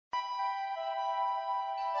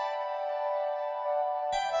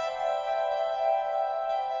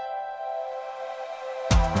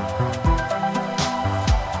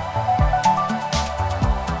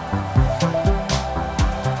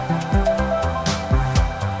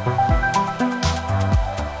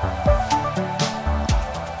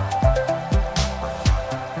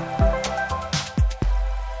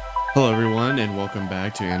Hello, everyone, and welcome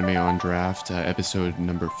back to Anime on Draft, episode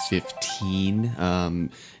number 15.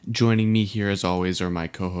 Joining me here, as always, are my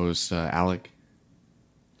co-hosts, Alec.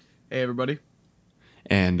 Hey, everybody.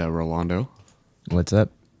 And Rolando. What's up?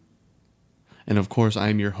 And, of course,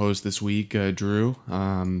 I'm your host this week, Drew.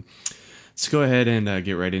 Let's go ahead and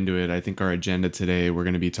get right into it. I think our agenda today, we're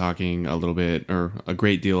going to be talking a little bit, or a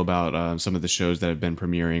great deal about some of the shows that have been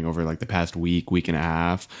premiering over like the past week and a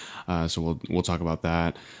half. So we'll talk about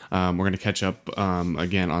that. We're going to catch up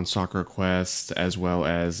again on Sakura Quest, as well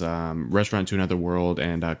as Restaurant to Another World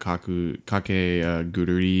and Kake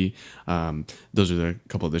Gururi. Those are a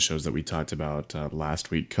couple of the shows that we talked about last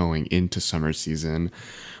week going into summer season.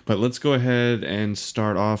 But let's go ahead and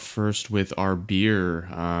start off first with our beer.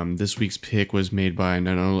 This week's pick was made by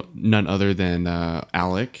none other than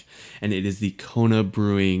Alec, and it is the Kona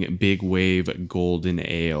Brewing Big Wave Golden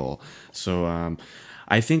Ale. So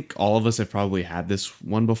I think all of us have probably had this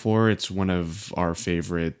one before. It's one of our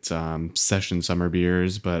favorite session summer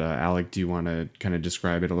beers. But Alec, do you want to kind of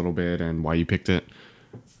describe it a little bit and why you picked it?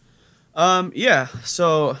 Yeah.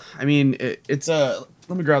 So, I mean, it's a...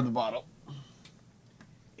 Let me grab the bottle.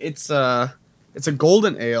 It's a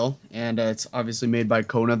golden ale, and it's obviously made by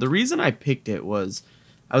Kona. The reason I picked it was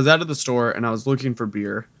I was out of the store, and I was looking for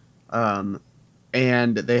beer, and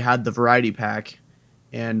they had the variety pack.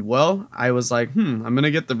 And, well, I was like, I'm going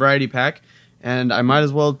to get the variety pack, and I might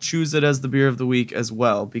as well choose it as the beer of the week as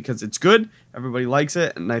well, because it's good, everybody likes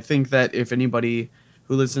it, and I think that if anybody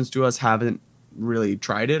who listens to us haven't really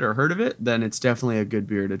tried it or heard of it, then it's definitely a good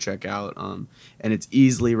beer to check out, and it's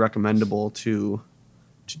easily recommendable to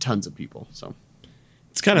tons of people. So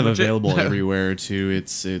it's kind of available everywhere too.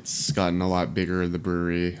 It's gotten a lot bigger, the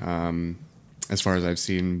brewery, as far as I've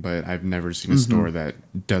seen, but I've never seen a store that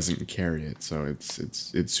doesn't carry it. So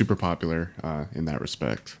it's super popular in that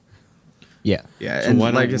respect. Yeah. Yeah, so and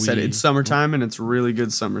like I said, it's summertime and it's really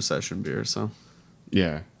good summer session beer. So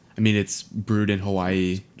yeah. I mean, it's brewed in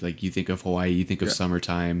Hawaii. Like, you think of Hawaii, you think of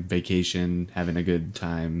summertime, vacation, having a good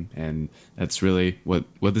time, and that's really what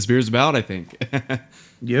this beer is about, I think.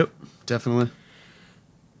 Yep, definitely.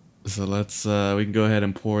 So let's we can go ahead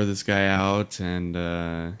and pour this guy out, and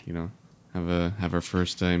have our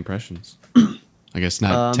first impressions. I guess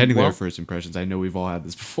not technically our first impressions. I know we've all had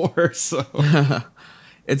this before, so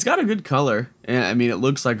it's got a good color, and I mean, it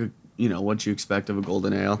looks like what you expect of a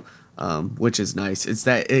golden ale. Which is nice.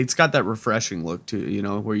 It's got that refreshing look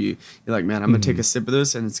to where you're like, man, I'm gonna take a sip of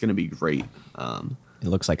this and it's gonna be great. It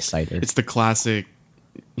looks like cider. It's the classic.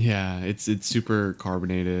 Yeah, it's super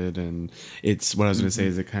carbonated, and it's what I was gonna say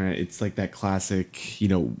is it's like that classic.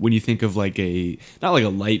 When you think of like not like a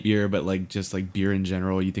light beer, but like just like beer in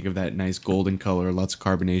general, you think of that nice golden color, lots of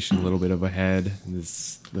carbonation, a little bit of a head.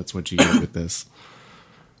 That's what you get with this.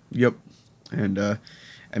 Yep, and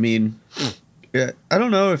I mean. Yeah, I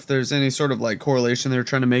don't know if there's any sort of like correlation they're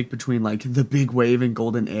trying to make between like the big wave and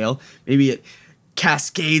golden ale. Maybe it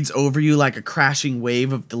cascades over you like a crashing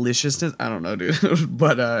wave of deliciousness. I don't know, dude.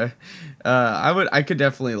 But I could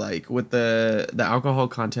definitely, like, with the alcohol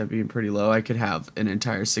content being pretty low, I could have an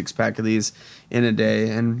entire 6-pack of these in a day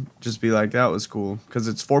and just be like, that was cool, because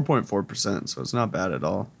it's 4.4%, so it's not bad at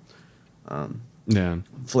all. Yeah,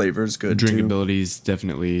 flavor's good. Drinkability is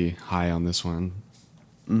definitely high on this one.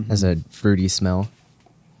 Has a fruity smell.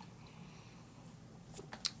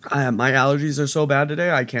 My allergies are so bad today,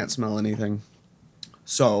 I can't smell anything.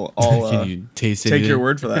 So I'll Can you taste it? take your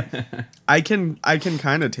word for that. I can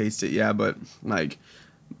kind of taste it, yeah, but like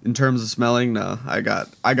in terms of smelling, no. I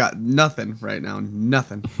got nothing right now,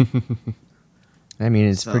 nothing. I mean,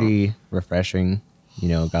 it's pretty refreshing.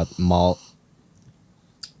 Got malt,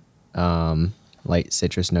 light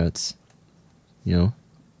citrus notes.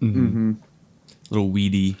 Little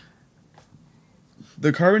weedy.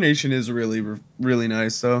 The carbonation is really, really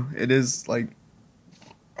nice, though. It is like,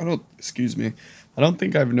 I don't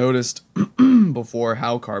think I've noticed before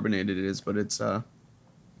how carbonated it is, but it's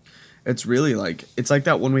really like, it's like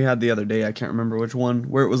that one we had the other day. I can't remember which one,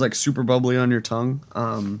 where it was like super bubbly on your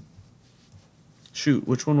tongue. Shoot,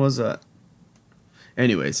 which one was that?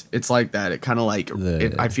 Anyways, it's like that. It kind of like,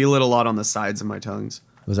 I feel it a lot on the sides of my tongues.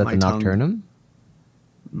 Was that the Nocturnum?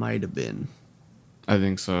 Might have been. I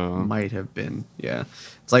think so. Might have been, yeah.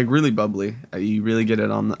 It's like really bubbly. You really get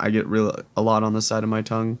it I get a lot on the side of my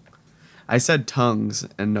tongue. I said tongues,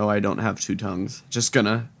 and no, I don't have two tongues. Just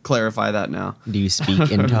gonna clarify that now. Do you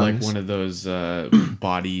speak in tongues? Like one of those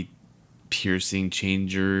body piercing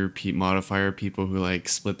changer modifier people who like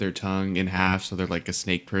split their tongue in half, so they're like a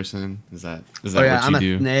snake person. Is that what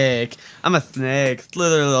you do? I'm a snake.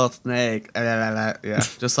 Slither little snake. Yeah,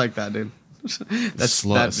 just like that, dude. That's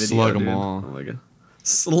that video, slug them dude. all. Oh my god.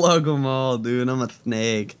 Slug them all, dude. I'm a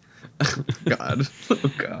snake. God.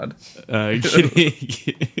 Oh, God. Getting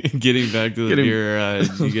back to the Getting- beer,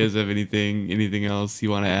 do you guys have anything else you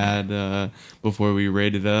want to add before we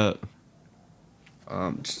rate it up?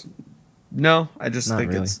 Just- no, I just Not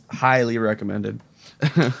think really. it's highly recommended.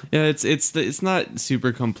 Yeah, it's not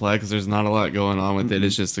super complex. There's not a lot going on with it.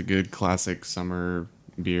 It's just a good classic summer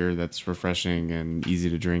beer that's refreshing and easy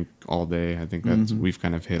to drink all day. I think that's we've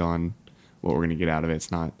kind of hit on what we're gonna get out of it.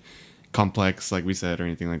 It's not complex, like we said, or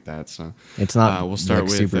anything like that. So It's not we'll start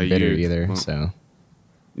with super bitter you. either. Well, So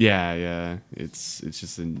yeah. It's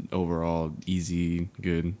just an overall easy,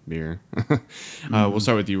 good beer. We'll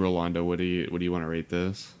start with you, Rolando. What do you want to rate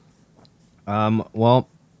this? well,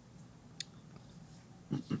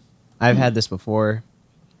 I've had this before.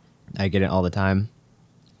 I get it all the time.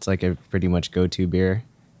 It's like a pretty much go-to beer.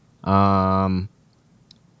 I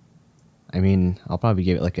mean, I'll probably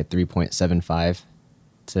give it like a 3.75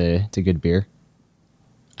 to good beer.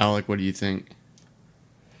 Alec, what do you think?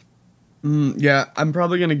 Yeah, I'm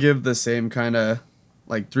probably gonna give the same kind of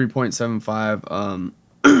like 3.75.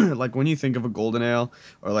 Like when you think of a golden ale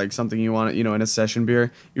or like something you want, in a session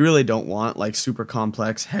beer, you really don't want like super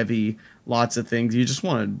complex, heavy, lots of things. You just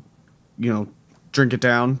want to, drink it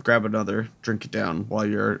down, grab another, drink it down while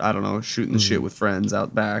you're, I don't know, shooting the shit with friends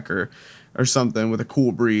out back or something with a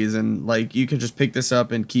cool breeze, and like you can just pick this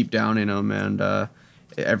up and keep downing them, and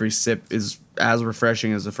every sip is as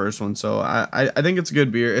refreshing as the first one. So I think it's a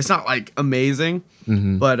good beer. It's not like amazing,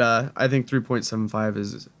 but I think 3.75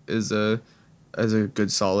 is a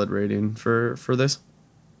good solid rating for this.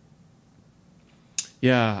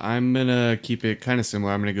 Yeah, I'm gonna keep it kind of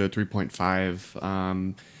similar. I'm gonna go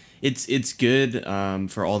 3.5. It's good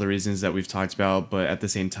for all the reasons that we've talked about, but at the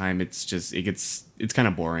same time, it's kind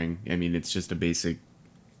of boring. I mean, it's just a basic,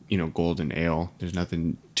 golden ale. There's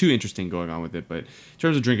nothing too interesting going on with it. But in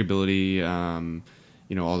terms of drinkability,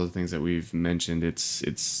 all the things that we've mentioned, it's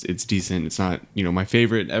decent. It's not my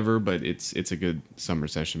favorite ever, but it's a good summer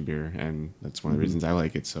session beer, and that's one of the reasons I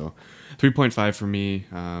like it. So 3.5 for me.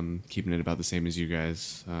 Keeping it about the same as you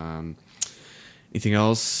guys. Anything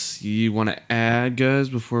else you want to add, guys,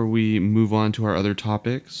 before we move on to our other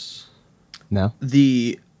topics? No?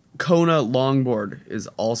 The Kona longboard is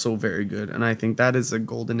also very good, and I think that is a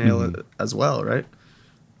golden ale as well, right?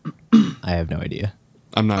 I have no idea.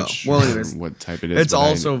 I'm not sure well, anyways, what type it is. it's but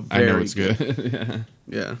also I know very it's good.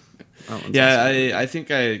 Yeah. That one's Yeah, also- I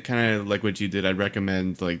think I kind of like what you did. I'd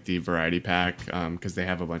recommend like the variety pack because they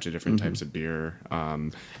have a bunch of different types of beer,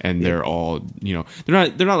 and they're all they're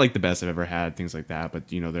not like the best I've ever had, things like that. But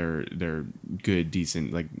they're good,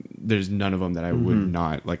 decent. Like there's none of them that I would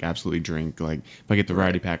not like absolutely drink. Like if I get the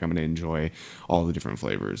variety pack, I'm gonna enjoy all the different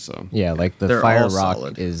flavors. So Yeah, like the They're Fire all Rock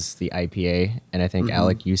solid. is the IPA, and I think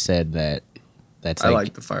Alec, you said that's I like,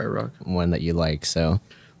 like the Fire Rock. one that you like. So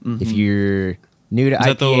if you're new to is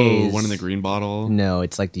that the IPAs, one in the green bottle? No,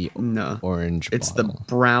 it's like the No. orange. It's bottle. the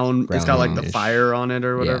brown. It's got like the Brownish. fire on it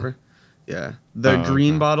or whatever. Yeah. The Oh,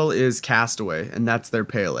 green okay. bottle is Castaway, and that's their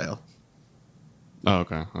pale ale. Oh,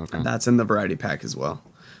 okay. And that's in the variety pack as well.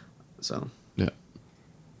 So, Yeah.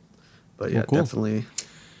 but yeah, Well, cool. definitely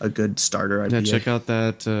a good starter Yeah, IPA. check out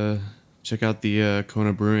that. Check out the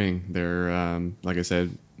Kona Brewing. They're like I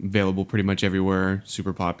said, available pretty much everywhere.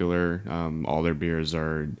 Super popular. All their beers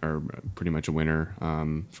are pretty much a winner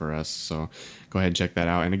for us. So go ahead and check that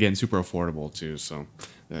out. And again, super affordable too. So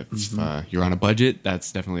if you're on a budget,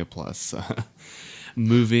 that's definitely a plus.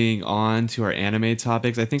 Moving on to our anime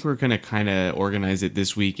topics, I think we're going to kind of organize it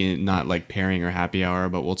this week in not like pairing or happy hour,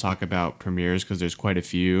 but we'll talk about premieres because there's quite a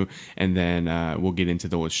few. And then we'll get into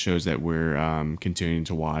those shows that we're continuing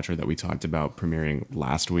to watch or that we talked about premiering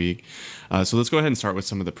last week. So let's go ahead and start with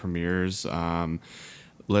some of the premieres.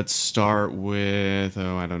 Let's start with,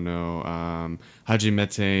 I don't know,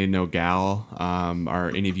 Hajimete no Gal. Are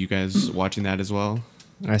any of you guys watching that as well?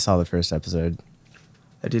 I saw the first episode.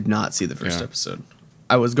 I did not see the first Yeah. episode.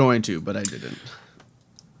 I was going to, but I didn't.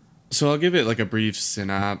 So I'll give it like a brief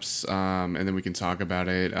synopsis, and then we can talk about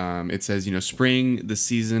it. It says, spring, the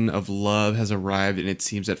season of love has arrived, and it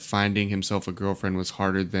seems that finding himself a girlfriend was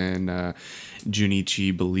harder than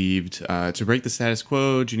Junichi believed. To break the status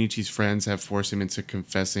quo, Junichi's friends have forced him into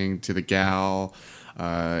confessing to the gal,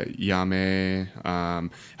 Yame.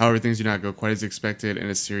 However, things do not go quite as expected,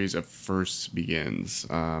 and a series of firsts begins.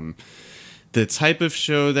 The type of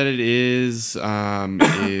show that it is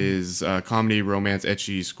comedy, romance,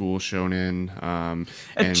 ecchi, school shonen, and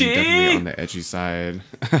definitely on the ecchi side.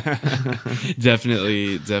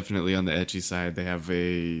 definitely on the ecchi side. They have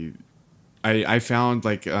I found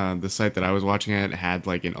like the site that I was watching at had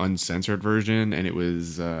like an uncensored version, and it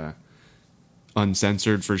was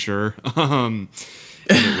uncensored for sure. And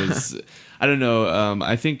it was, I don't know.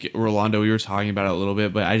 I think Rolando, we were talking about it a little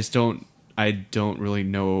bit, but I don't really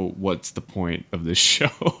know what's the point of this show.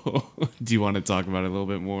 Do you want to talk about it a little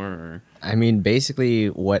bit more? Or? I mean, basically,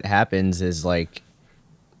 what happens is like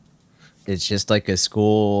it's just like a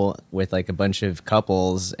school with like a bunch of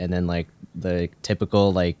couples, and then like the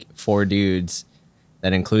typical like four dudes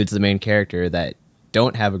that includes the main character that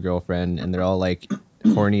don't have a girlfriend, and they're all like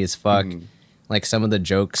horny as fuck. Like some of the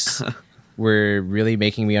jokes were really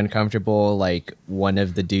making me uncomfortable. Like one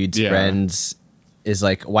of the dude's friends is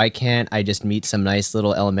like, why can't I just meet some nice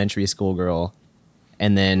little elementary school girl?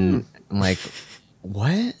 And then I'm like,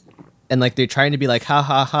 what? And like they're trying to be like, ha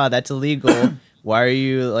ha ha, that's illegal. Why are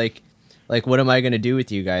you like what am I gonna do with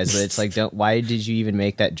you guys? But it's like, why did you even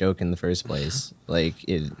make that joke in the first place? Like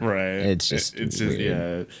it's just weird.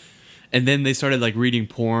 Yeah. And then they started like reading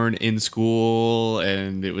porn in school,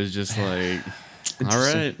 and it was just like, all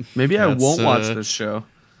right, maybe I won't watch this show.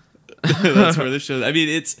 That's where the show. I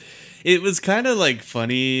mean, it was kind of like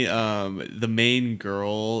funny. The main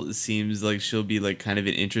girl seems like she'll be like kind of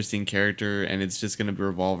an interesting character, and it's just gonna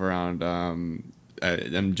revolve around.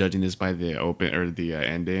 I'm judging this by the open or the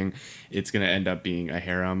ending. It's gonna end up being a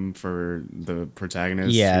harem for the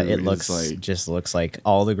protagonist. Yeah, it looks like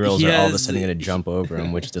all the girls are all of a sudden gonna jump over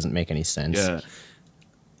him, which doesn't make any sense. Yeah.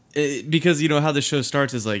 Because you know how the show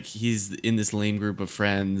starts is like he's in this lame group of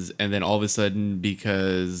friends, and then all of a sudden,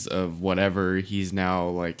 because of whatever, he's now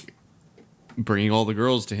like bringing all the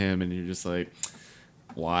girls to him, and you're just like,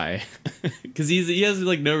 why? Because he has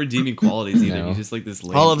like no redeeming qualities either. No. He's just like this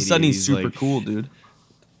lame All of a sudden, idiot. he's super like, cool, dude.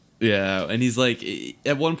 Yeah, and he's like,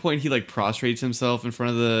 at one point he like prostrates himself in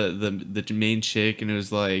front of the main chick, and it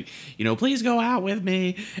was like, you know, please go out with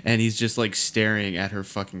me, and he's just like staring at her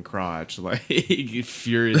fucking crotch like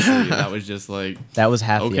furiously. That was just like, that was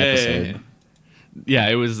half the episode. Yeah,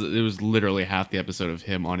 it was literally half the episode of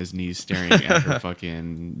him on his knees staring at her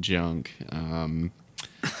fucking junk.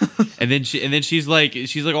 And then she's like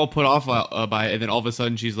all put off by it, and then all of a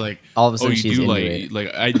sudden she's like, all of a sudden you she's do into like it.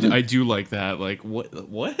 like I do like that. Like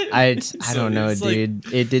what? I So don't know, it's like-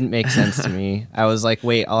 dude. It didn't make sense to me. I was like,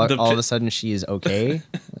 wait, all of a sudden she's okay?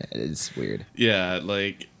 It's weird. Yeah,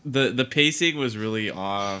 like the pacing was really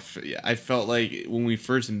off. I felt like when we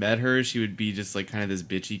first met her, she would be just like kind of this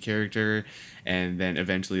bitchy character, and then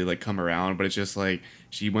eventually like come around. But it's just like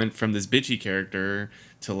she went from this bitchy character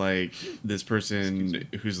to like this person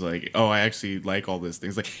who's like, oh, I actually like all these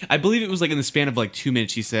things. Like I believe it was like in the span of like 2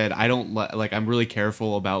 minutes, she said, I don't like I'm really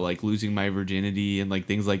careful about like losing my virginity and like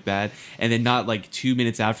things like that. And then not like 2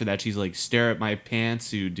 minutes after that, she's like, stare at my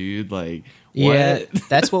pantsuit, dude. Like what? Yeah,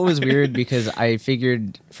 that's what was weird, because I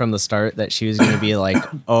figured from the start that she was going to be like,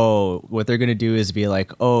 oh, what they're going to do is be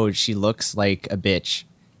like, oh, she looks like a bitch.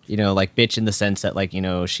 You know, like bitch in the sense that like, you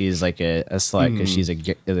know, she's like a slut because she's a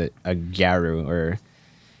garu or...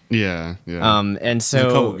 Yeah. And so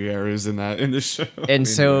there's a couple Garus in the show. And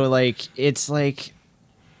so like it's like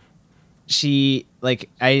she like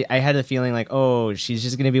I had a feeling like, oh, she's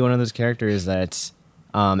just gonna be one of those characters that's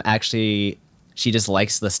actually she just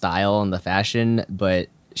likes the style and the fashion, but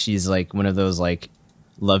she's like one of those like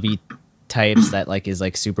lovey types that like is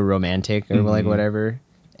like super romantic or like whatever.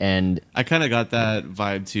 And I kind of got that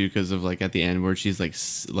vibe too, because of like at the end where she's like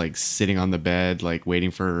like sitting on the bed, like waiting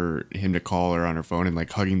for him to call her on her phone and like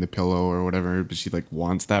hugging the pillow or whatever. But she like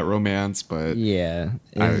wants that romance, but yeah,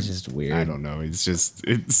 it's just weird. I don't know.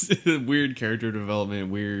 It's weird character development,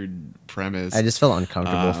 weird premise. I just felt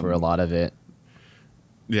uncomfortable for a lot of it.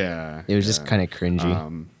 Yeah, It was just kind of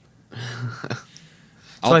cringy.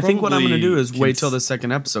 So I think what I'm gonna do is probably wait till the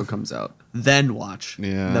second episode comes out, then watch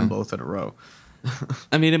them both in a row.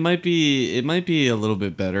 I mean, it might be a little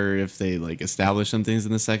bit better if they like establish some things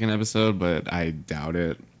in the second episode, but I doubt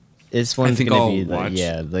it. This one's think gonna I'll be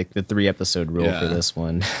watch- like the 3-episode rule for this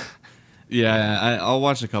one. Yeah, I'll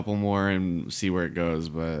watch a couple more and see where it goes,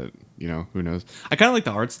 but you know, who knows? I kind of like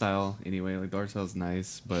the art style anyway. Like the art style is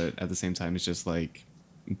nice, but at the same time, it's just like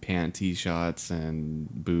panty shots and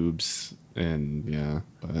boobs, and yeah,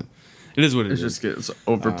 but it is what it It is. just gets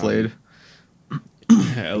overplayed.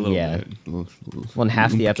 A little Yeah. bit. Well, and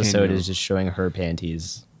half the episode Cameo. is just showing her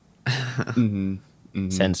panties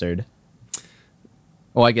censored.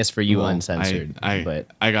 Well, I guess for you Well, uncensored, but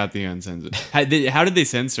I got the uncensored. How did they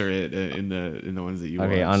censor it in the ones that you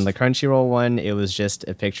okay. watched? On the Crunchyroll one, it was just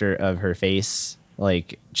a picture of her face,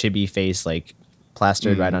 like chibi face, like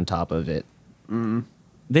plastered right on top of it.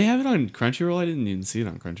 They have it on Crunchyroll. I didn't even see it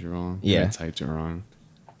on Crunchyroll. Yeah. I typed it wrong.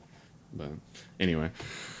 But anyway,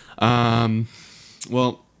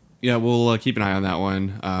 well, Yeah, we'll keep an eye on that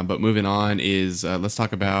one. But moving on is let's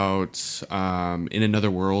talk about In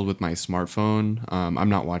Another World with My Smartphone. I'm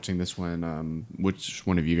not watching this one. Which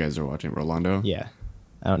one of you guys are watching? Rolando? Yeah.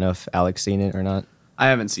 I don't know if Alex seen it or not. I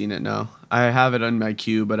haven't seen it. No, I have it on my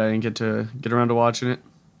queue, but I didn't get around to watching it.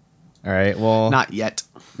 All right. Well, Not yet.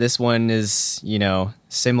 this one is,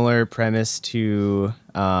 similar premise to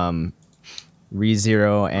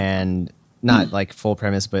ReZero, and not like full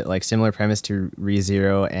premise, but like similar premise to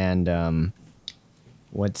ReZero and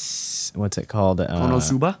what's it called?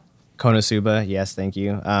 Konosuba. Konosuba. Yes, thank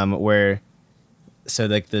you. Where so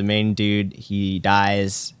like the main dude, he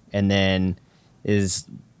dies and then is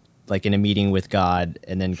like in a meeting with God,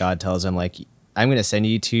 and then God tells him like, I'm gonna send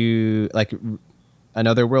you to like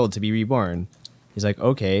another world to be reborn. He's like,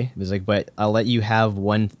 okay. He's like, but I'll let you have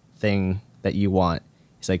one thing that you want.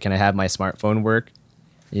 He's like, can I have my smartphone work?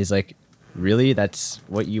 He's like, really? That's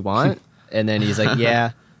what you want? And then he's like,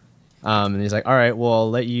 yeah. And he's like, all right, well, I'll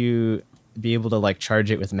let you be able to like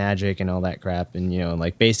charge it with magic and all that crap. And,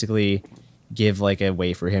 like basically give like a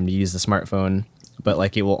way for him to use the smartphone, but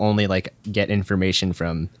like it will only like get information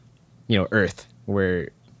from, Earth where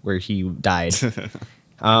he died.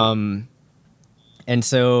 And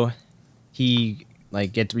so he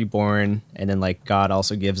like gets reborn, and then like God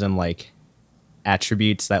also gives him like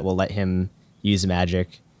attributes that will let him use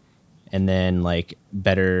magic, and then like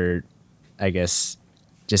better, I guess,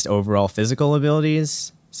 just overall physical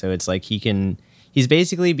abilities. So it's like he's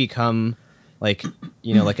basically become like,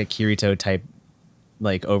 like a Kirito type,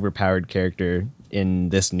 like overpowered character in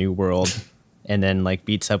this new world, and then like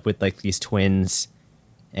beats up with like these twins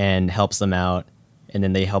and helps them out, and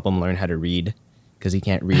then they help him learn how to read because he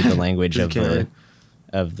can't read the language of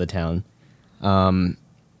the town. Like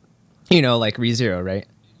ReZero, right?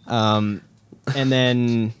 And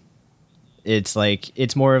then it's like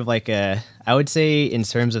it's more of like I would say in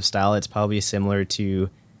terms of style, it's probably similar to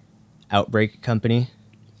Outbreak Company.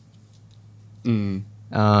 That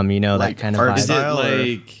Like kind of art vibe. Is it style, or-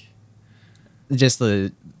 like Just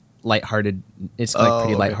the lighthearted. It's like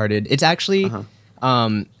pretty okay. lighthearted. It's actually,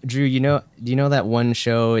 Uh-huh. Drew. Do you know that one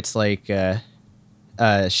show? It's like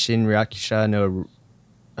Shinrakusha no,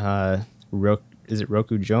 is it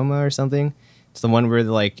Rokujoma or something? It's the one where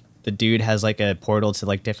like the dude has like a portal to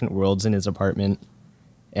like different worlds in his apartment,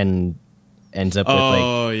 and ends up with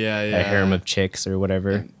like a harem of chicks or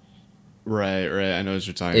whatever. Right. I know what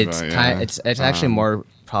you're talking It's about. kind. Yeah. It's actually more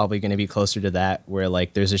probably going to be closer to that, where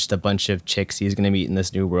like there's just a bunch of chicks he's going to meet in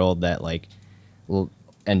this new world that like will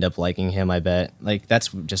end up liking him. I bet. Like that's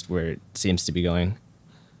just where it seems to be going.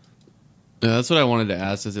 Yeah, that's what I wanted to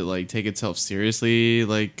ask. Does it like take itself seriously?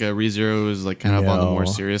 Like ReZero is like kind of on the more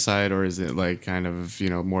No. serious side, or is it like kind of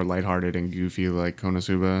more lighthearted and goofy like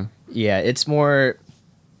Konosuba? Yeah, it's more.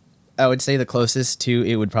 I would say the closest to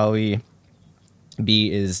it would probably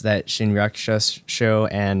be is that Shinrakusha show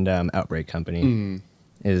and Outbreak Company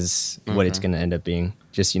is what it's Okay. going to end up being.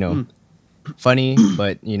 Just funny,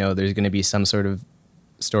 but there's going to be some sort of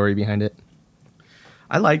story behind it.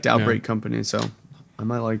 I liked Outbreak Company, so I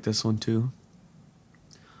might like this one too.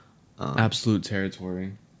 Absolute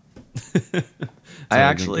territory. I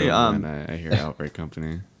actually when I hear Outbreak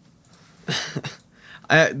Company.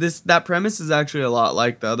 That premise is actually a lot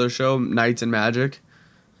like the other show, Knights and Magic,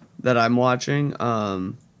 that I'm watching. Yeah,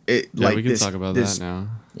 we can talk about this that now.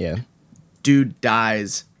 Yeah. dude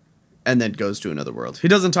dies and then goes to another world. He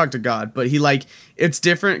doesn't talk to God, but it's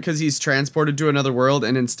different because he's transported to another world,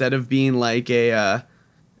 and instead of being like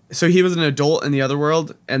so he was an adult in the other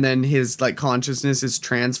world, and then his like consciousness is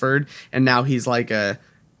transferred, and now he's like a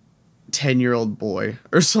 10-year-old boy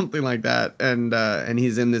or something like that, and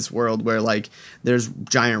he's in this world where like there's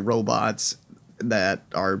giant robots that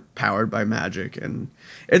are powered by magic, and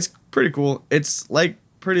it's pretty cool. It's like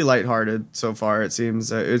pretty lighthearted so far, it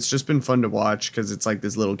seems. It's just been fun to watch because it's like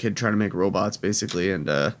this little kid trying to make robots basically,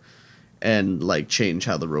 and like change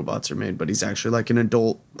how the robots are made, but he's actually like an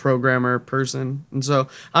adult programmer person. And so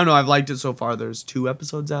I don't know, I've liked it so far. There's 2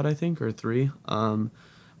 episodes out, I think, or 3.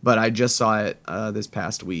 But I just saw it this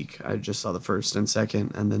past week. I just saw the first and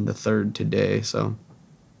second, and then the third today. So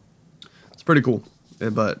it's pretty cool.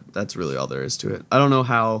 But that's really all there is to it. I don't know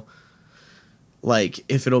how, like,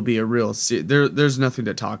 if it'll be a real there's nothing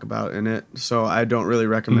to talk about in it, so I don't really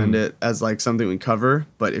recommend it as like something we cover.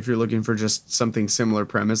 But if you're looking for just something similar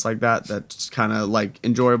premise like that, that's kind of like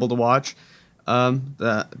enjoyable to watch,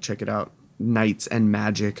 check it out. Knights and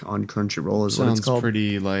Magic on Crunchyroll is what it's Sounds called.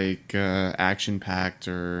 pretty like action packed,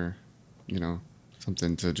 or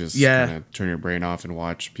something to just Yeah. kind of turn your brain off and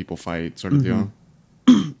watch people fight, sort of deal.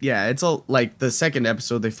 Yeah, it's all like the second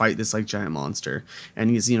episode they fight this like giant monster and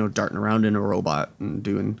he's, darting around in a robot and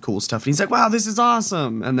doing cool stuff. And he's like, "Wow, this is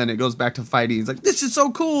awesome." And then it goes back to fighting. He's like, "This is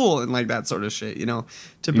so cool." And like that sort of shit,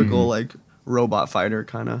 typical like robot fighter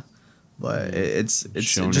kind of. But it's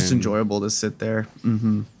Shonen. just enjoyable to sit there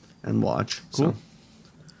and watch. Cool.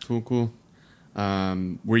 So. Cool.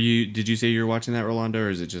 Did you say you were watching that, Rolando, or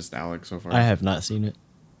is it just Alex so far? I have not seen it.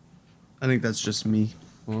 I think that's just me.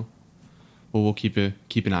 Well, we'll keep an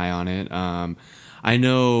eye on it. I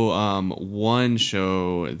know one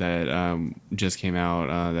show that just came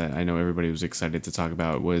out that I know everybody was excited to talk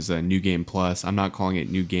about was New Game Plus. I'm not calling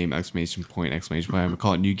it New Game ! I'm going to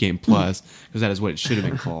call it New Game Plus because that is what it should have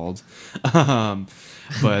been called.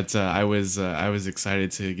 But I was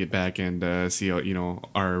excited to get back and see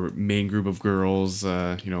our main group of girls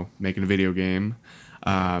making a video game.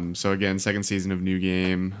 So again, second season of New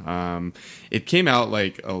Game. It came out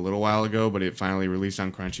like a little while ago, but it finally released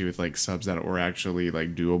on Crunchy with like subs that were actually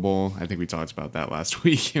like doable. I think we talked about that last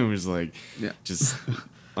week. It was like just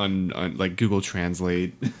on like Google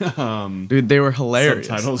Translate. Dude, they were hilarious.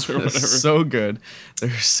 Subtitles or whatever. So good. They're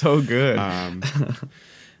so good.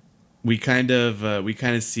 We kind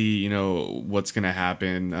of see what's gonna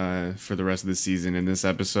happen for the rest of the season in this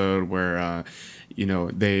episode where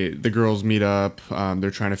the girls meet up, they're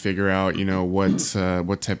trying to figure out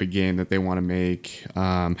what type of game that they want to make,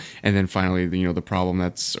 and then finally the problem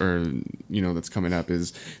that's coming up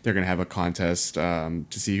is they're gonna have a contest to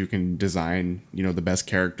see who can design the best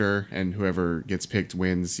character, and whoever gets picked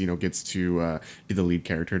wins, gets to be the lead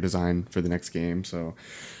character design for the next game. So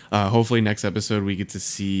hopefully next episode we get to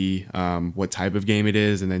see what type of game it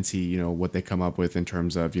is, and then see what they come up with in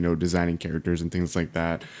terms of designing characters and things like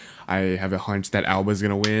that. I have a hunch that Alba's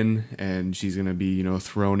gonna win, and she's gonna be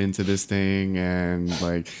thrown into this thing, and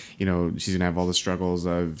like she's gonna have all the struggles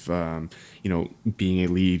of being a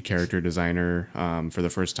lead character designer for the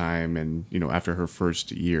first time, and after her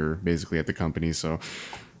first year basically at the company. So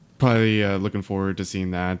probably looking forward to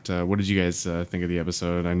seeing that. What did you guys think of the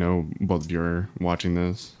episode? I know both of you are watching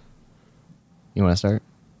this. You want to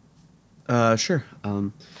start? Sure.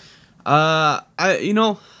 I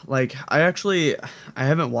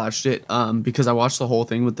haven't watched it because I watched the whole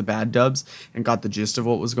thing with the bad dubs and got the gist of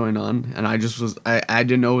what was going on, and I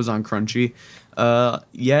didn't know it was on Crunchy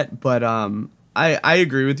yet, but I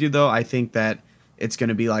agree with you though. I think that it's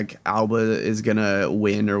gonna be like Alba is gonna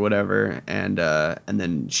win or whatever, and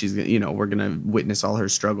then she's gonna, we're gonna witness all her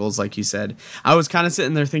struggles, like you said. I was kind of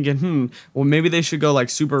sitting there thinking, well, maybe they should go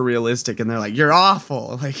like super realistic, and they're like, "You're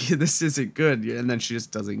awful, like this isn't good," and then she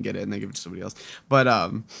just doesn't get it, and they give it to somebody else. But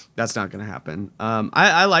that's not gonna happen.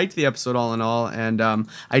 I liked the episode all in all, and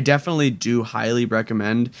I definitely do highly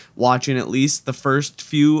recommend watching at least the first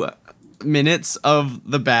few minutes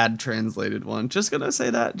of the bad translated one. Just gonna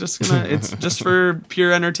say that. It's just for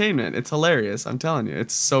pure entertainment. It's hilarious. I'm telling you,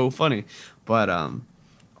 it's so funny. But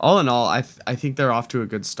all in all, I think they're off to a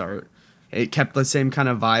good start. It kept the same kind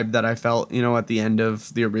of vibe that I felt, at the end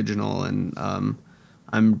of the original, and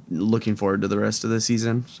I'm looking forward to the rest of the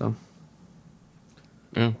season. So,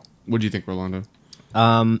 yeah. What do you think, Rolando?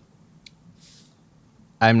 I'm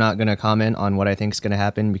not gonna comment on what I think is gonna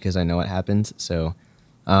happen because I know what happens. So.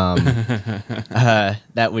 That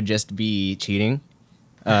would just be cheating.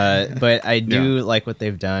 But I do like what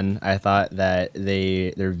they've done. I thought that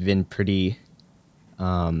they've been pretty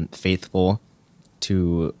faithful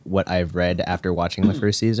to what I've read after watching the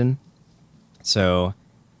first season. So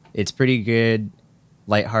it's pretty good,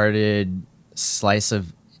 lighthearted slice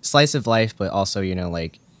of life, but also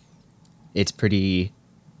like it's pretty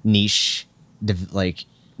niche,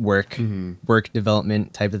 work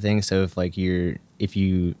development type of thing. So if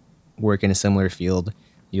you work in a similar field,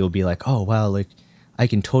 you'll be like, oh wow, like I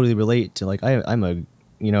can totally relate to like I'm a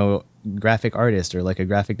graphic artist or like a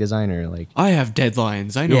graphic designer. Like I have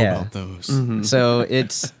deadlines. I know about those. Mm-hmm. So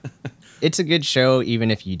it's a good show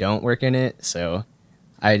even if you don't work in it. So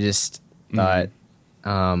I just thought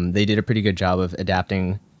they did a pretty good job of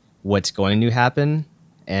adapting what's going to happen,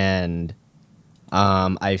 and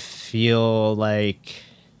I feel like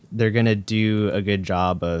they're gonna do a good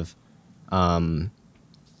job of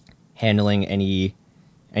handling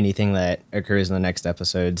anything that occurs in the next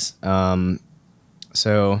episodes.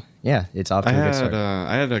 So yeah, it's off to a good start.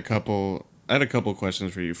 I had a couple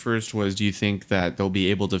questions for you. First was, do you think that they'll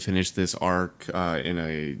be able to finish this arc in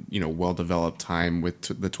a well developed time with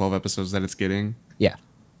the 12 episodes that it's getting? Yeah,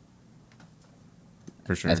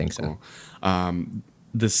 for sure. I think so.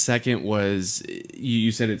 The second was,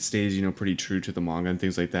 you said it stays, pretty true to the manga and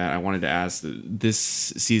things like that. I wanted to ask, this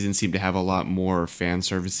season seemed to have a lot more fan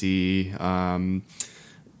servicey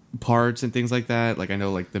parts and things like that. Like I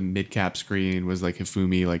know like the mid cap screen was like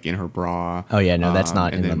Hifumi like in her bra. Oh yeah, no, that's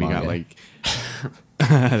not and in then the we manga. got like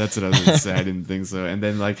that's what I was gonna say. I didn't think so. And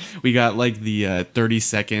then like we got like the 30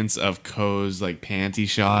 seconds of Ko's like panty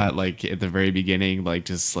shot like at the very beginning, like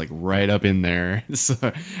just like right up in there. So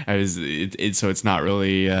so it's not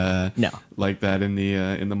really No. like that in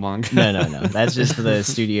the manga. No. That's just the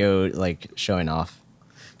studio like showing off.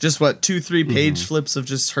 Just what 2-3 page flips of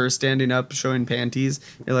just her standing up showing panties.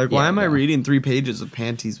 You're like, why Yeah, am I no. reading 3 pages of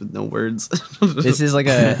panties with no words? This is like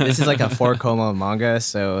a 4 koma manga,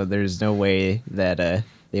 so there's no way that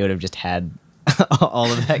they would have just had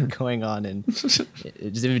all of that going on, and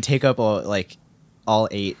it would take up all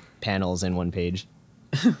 8 panels in one page.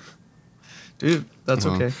 Dude, that's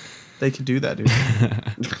Well. okay. They could do that,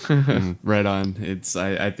 dude. Right on.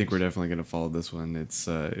 I think we're definitely gonna follow this one. It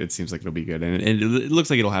seems like it'll be good, and it looks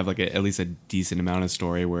like it'll have like at least a decent amount of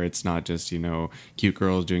story where it's not just cute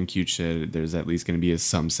girls doing cute shit. There's at least gonna be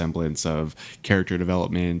some semblance of character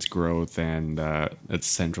development, growth, and a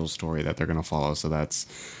central story that they're gonna follow. So that's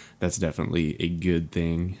definitely a good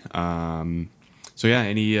thing. So yeah,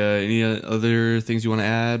 any other things you want to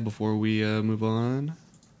add before we move on?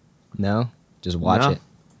 No, just watch No. it.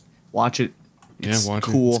 Watch it. It's Watch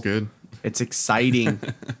cool. it. It's good. It's exciting,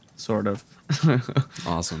 sort of.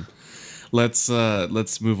 Awesome. Let's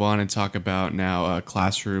move on and talk about now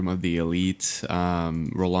Classroom of the Elite.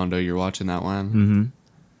 Rolando, you're watching that one?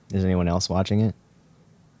 Mm-hmm. Is anyone else watching it?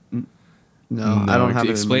 No, I don't have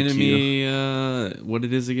it Explain in to my queue. me what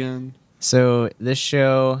it is again. So this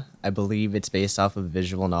show, I believe it's based off of a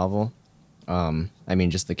visual novel. I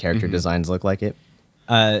mean, just the character designs look like it.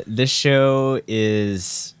 This show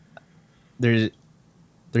is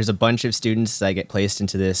there's a bunch of students that get placed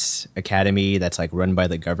into this academy that's like run by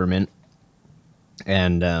the government,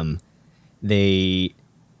 and they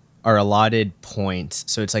are allotted points.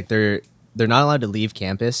 So it's like they're not allowed to leave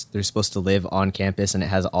campus. They're supposed to live on campus, and it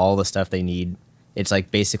has all the stuff they need. It's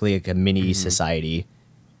like basically like a mini society,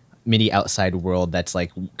 mini outside world that's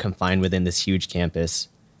like confined within this huge campus,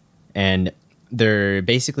 and they're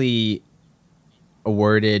basically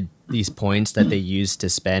awarded these points that they use to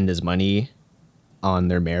spend as money on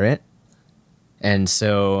their merit. And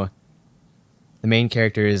so the main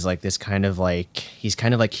character is like this kind of like, he's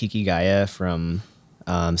kind of like Hikigaya from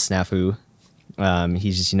Snafu.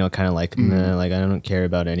 He's just, kind of like, "Nah, like I don't care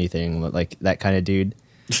about anything," like that kind of dude.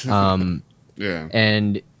 Yeah.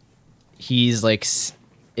 And he's like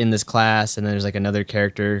in this class, and then there's like another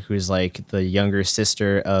character who's like the younger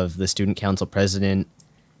sister of the student council president,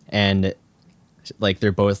 and like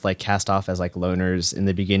they're both like cast off as like loners in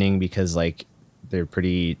the beginning because like they're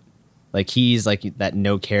pretty, like he's like that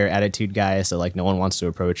no care attitude guy, so like no one wants to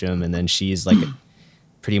approach him, and then she's like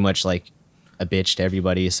pretty much like a bitch to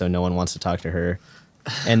everybody, so no one wants to talk to her.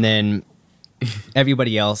 And then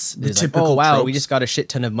everybody else is like, "Oh wow, we tropes. just got a shit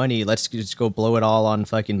ton of money, let's just go blow it all on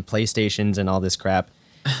fucking PlayStations and all this crap."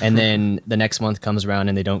 And then the next month comes around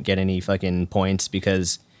and they don't get any fucking points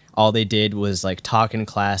because all they did was like talk in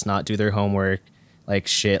class, not do their homework, like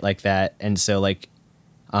shit like that. And so like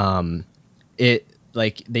it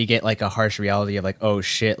like they get like a harsh reality of like, oh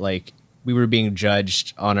shit, like we were being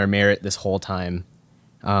judged on our merit this whole time,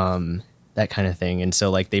 that kind of thing. And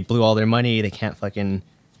so like they blew all their money, they can't fucking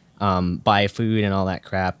buy food and all that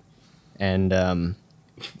crap. And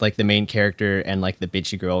like the main character and like the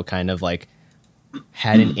bitchy girl kind of like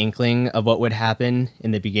had an inkling of what would happen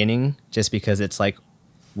in the beginning, just because it's like,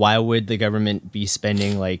 why would the government be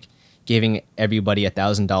spending like giving everybody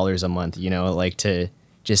 $1,000 a month, like to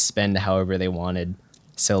just spend however they wanted.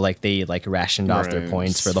 So like they like rationed off their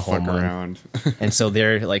points for the whole month. And so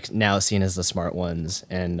they're like now seen as the smart ones.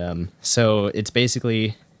 And so it's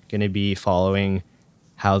basically going to be following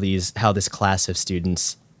how this class of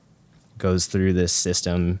students goes through this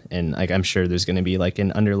system. And like I'm sure there's going to be like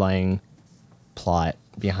an underlying plot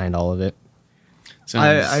behind all of it.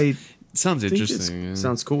 Sounds interesting. Yeah.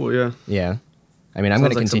 Sounds cool, yeah. Yeah. I mean, I'm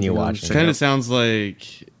going to Sounds like continue something watching. check Kind out. of sounds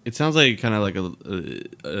like kind of like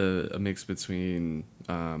a mix between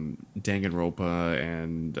Danganronpa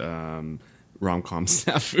and rom-com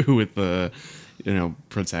snafu with the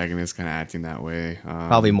protagonist kind of acting that way.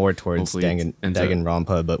 Probably more towards hopefully it ends up-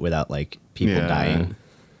 Danganronpa, but without like people dying.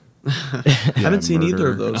 I haven't seen either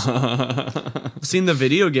of murder. those. I've seen the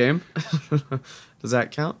video game. Does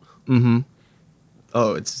that count? Mm-hmm.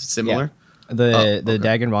 Oh, it's similar? The okay.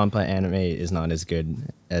 Danganronpa anime is not as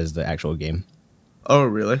good as the actual game. Oh,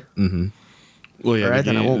 really? Mm-hmm. Well, yeah, Alright,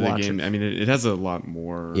 the then I game, won't the watch game it. I mean, it has a lot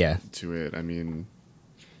more Yeah. to it. I mean,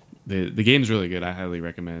 the game's really good. I highly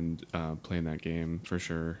recommend playing that game for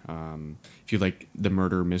sure. If you like the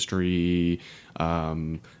murder mystery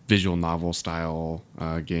visual novel style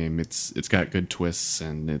game, it's got good twists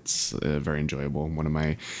and it's very enjoyable. One of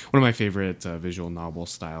my favorite visual novel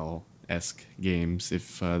style esque games,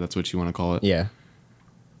 if that's what you want to call it. Yeah.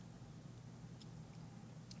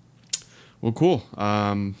 Well, cool.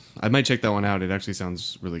 I might check that one out. It actually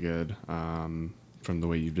sounds really good. From the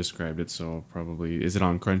way you've described it, so probably is it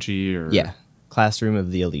on Crunchy or Yeah, Classroom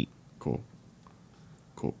of the Elite. Cool.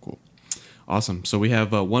 Awesome. So we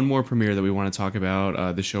have one more premiere that we want to talk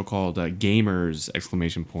about. The show called Gamers!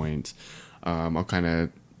 Exclamation point. I'll kind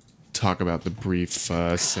of talk about the brief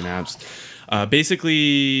synapse.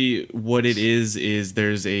 Basically, what it is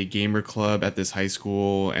there's a gamer club at this high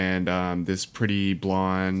school, and this pretty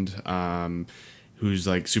blonde who's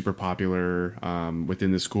like super popular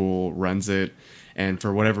within the school runs it. And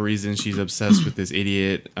for whatever reason, she's obsessed with this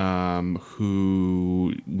idiot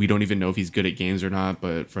who we don't even know if he's good at games or not.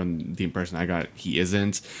 But from the impression I got, he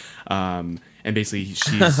isn't. And basically,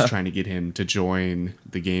 she's trying to get him to join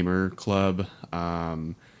the gamer club.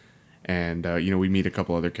 And we meet a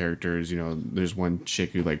couple other characters. There's one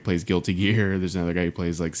chick who like plays Guilty Gear. There's another guy who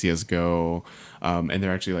plays like CS:GO. And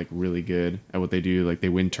they're actually like really good at what they do. Like they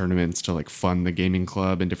win tournaments to like fund the gaming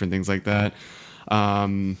club and different things like that.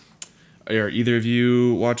 Are either of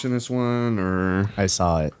you watching this one, or? I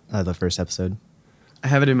saw it, the first episode. I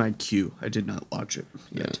have it in my queue. I did not watch it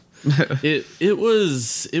yet. It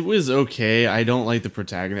was okay. I don't like the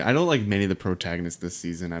protagonist. I don't like many of the protagonists this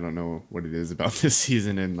season. I don't know what it is about this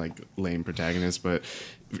season and like lame protagonists, but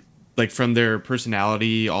like from their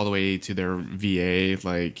personality all the way to their VA,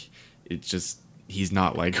 like it's just he's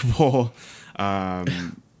not likable.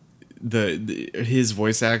 His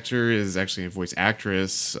voice actor is actually a voice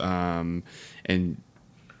actress, and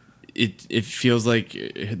it feels like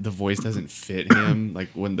the voice doesn't fit him. Like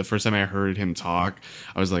when the first time I heard him talk,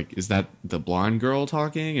 I was like, "Is that the blonde girl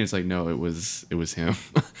talking?" And it's like, no, it was him.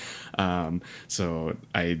 So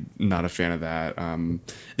I'm not a fan of that.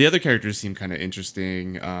 The other characters seem kind of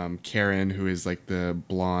interesting. Karen, who is like the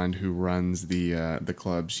blonde who runs the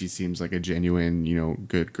club, she seems like a genuine,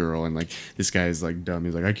 good girl. And like this guy is like dumb.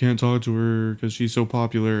 He's like, I can't talk to her because she's so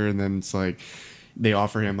popular. And then it's like they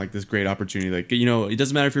offer him like this great opportunity, like, it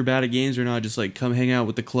doesn't matter if you're bad at games or not, just like come hang out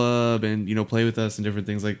with the club and play with us and different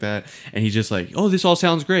things like that. And he's just like, oh, this all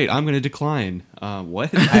sounds great, I'm gonna decline.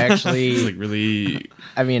 What? I actually it's like really,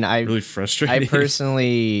 I mean, really frustrating. I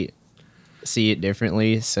personally see it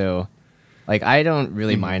differently. So like I don't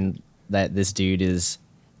really mind that this dude is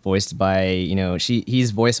voiced by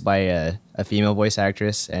he's voiced by a female voice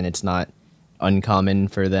actress, and it's not uncommon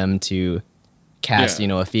for them to cast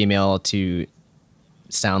a female to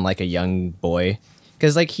sound like a young boy,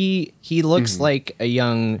 because like he looks like a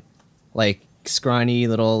young, like scrawny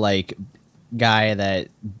little like guy that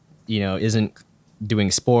isn't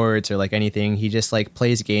doing sports or like anything. He just like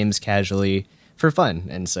plays games casually for fun.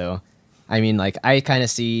 And so I mean, like I kind of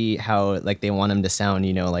see how like they want him to sound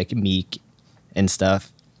like meek and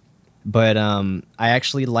stuff, but I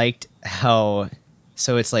actually liked how,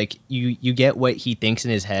 so it's like you get what he thinks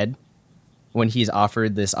in his head when he's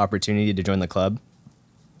offered this opportunity to join the club.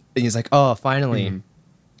 And he's like, oh, finally,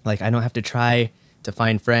 like I don't have to try to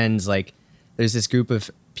find friends. Like there's this group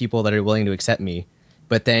of people that are willing to accept me.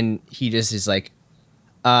 But then he just is like,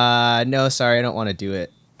 no, sorry, I don't want to do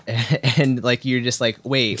it. And like you're just like,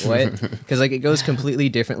 wait, what? Because like it goes completely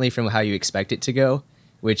differently from how you expect it to go,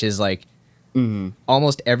 which is like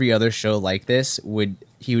almost every other show like this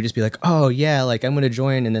he would just be like, oh yeah, like I'm gonna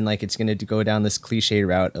join, and then like it's gonna go down this cliche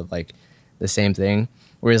route of like the same thing.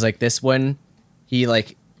 Whereas like this one, he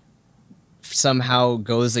like somehow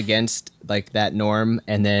goes against like that norm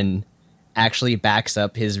and then actually backs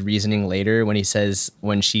up his reasoning later when he says,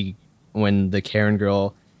 when the Karen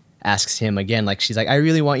girl asks him again, like she's like, I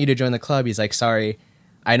really want you to join the club. He's like, sorry,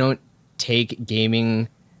 I don't take gaming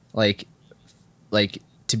like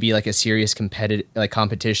to be like a serious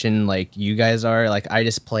competition like you guys are. Like I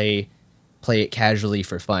just play it casually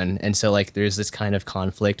for fun. And so like there's this kind of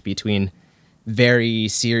conflict between very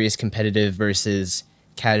serious competitive versus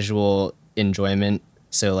casual enjoyment.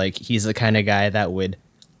 So like he's the kind of guy that would,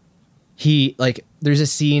 there's a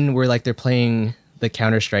scene where like they're playing the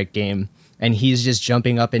Counter-Strike game and he's just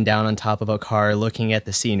jumping up and down on top of a car looking at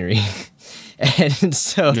the scenery. And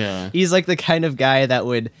so he's like the kind of guy that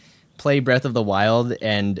would play Breath of the Wild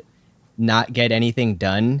and not get anything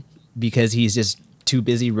done because he's just too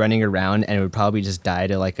busy running around, and would probably just die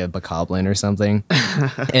to like a bokoblin or something.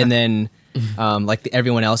 And then like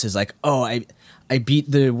everyone else is like, oh, I beat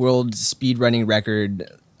the world speed running record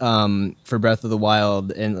for Breath of the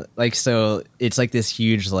Wild, and like so it's like this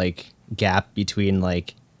huge like gap between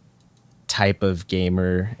like type of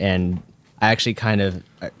gamer, and I actually kind of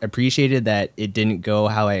appreciated that it didn't go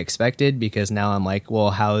how I expected, because now I'm like, well,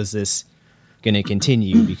 how is this going to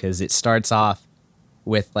continue? Because it starts off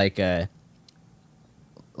with like a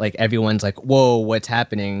like everyone's like, whoa, what's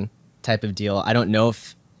happening type of deal. I don't know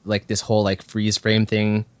if like this whole like freeze frame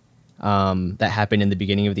thing that happened in the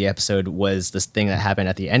beginning of the episode was this thing that happened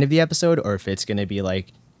at the end of the episode, or if it's going to be like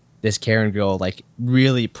this Karen girl like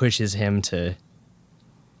really pushes him to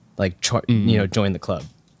like join the club.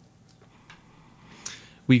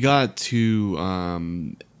 We got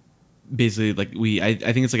to basically like I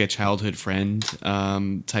think it's like a childhood friend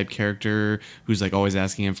type character who's like always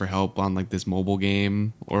asking him for help on like this mobile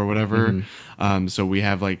game or whatever. So we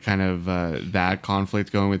have like kind of that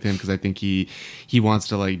conflict going with him, because I think he wants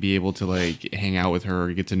to like be able to like hang out with her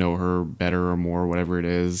or get to know her better or more, whatever it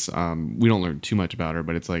is. We don't learn too much about her,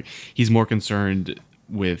 but it's like he's more concerned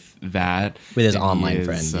with that, with his online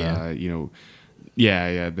friend, than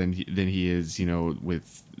he is,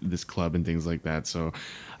 with this club and things like that. So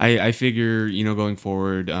I figure, going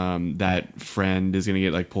forward, that friend is going to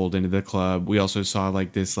get like pulled into the club. We also saw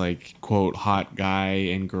like this like quote hot guy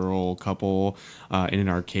and girl couple in an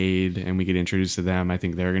arcade, and we get introduced to them. I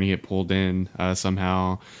think they're going to get pulled in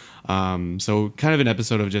somehow. So kind of an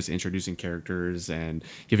episode of just introducing characters and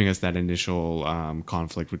giving us that initial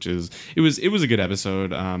conflict, which is it was a good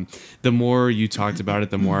episode. The more you talked about it,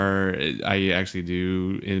 the more I actually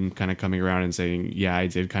do in kind of coming around and saying, yeah, I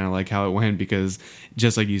did kind of like how it went, because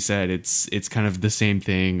just like you said, it's kind of the same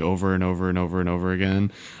thing over and over and over and over again,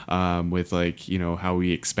 with like, how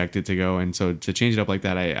we expect it to go. And so to change it up like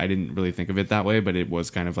that, I didn't really think of it that way, but it was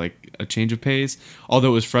kind of like a change of pace, although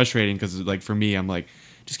it was frustrating, because like for me, I'm like,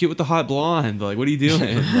 just get with the hot blonde. Like, what are you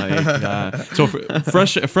doing? Like, so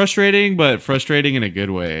frustrating, but frustrating in a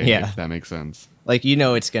good way. Yeah, if that makes sense. Like,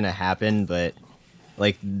 it's gonna happen, but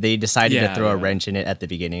like they decided to throw a wrench in it at the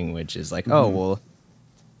beginning, which is like, oh well,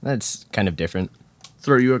 that's kind of different.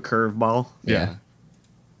 Throw you a curveball. Yeah.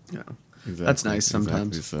 Exactly, That's nice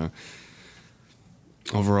sometimes. Exactly.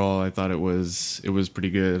 So overall, I thought it was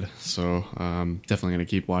pretty good. So definitely gonna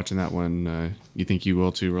keep watching that one. You think you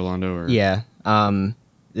will too, Rolando? Or? Yeah.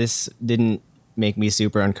 This didn't make me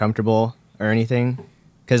super uncomfortable or anything,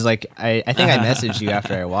 because like I think I messaged you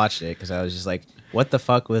after I watched it, because I was just like, what the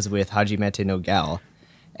fuck was with Hajimete no Gal?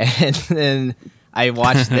 And then I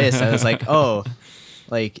watched this, I was like, oh,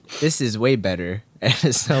 like this is way better.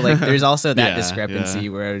 And so like there's also that discrepancy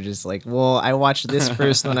where I was just like, well, I watched this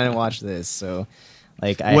first, then I watched this, so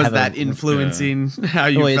like was that influencing how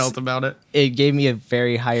you felt about it? It gave me a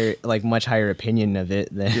very much higher opinion of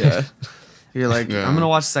it than You're like, I'm gonna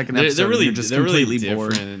watch the second episode. They're really, you're just they're completely really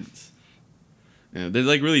bored. different. Yeah, they're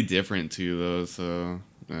like really different too, though. So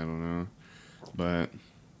I don't know, but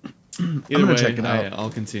I'm gonna check it out. I'll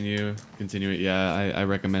continue it. Yeah, I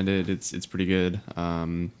recommend it. It's pretty good.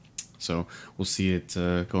 So we'll see it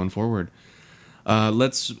going forward.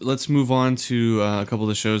 Let's move on to a couple of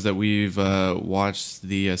the shows that we've watched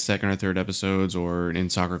the second or third episodes, or in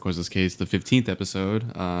Soccer Quiz's case, the 15th episode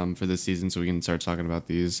for this season, so we can start talking about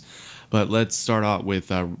these. But let's start out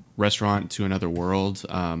with Restaurant to Another World.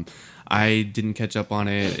 I didn't catch up on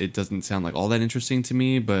it. It doesn't sound like all that interesting to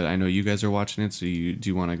me, but I know you guys are watching it, so do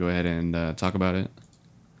you want to go ahead and talk about it?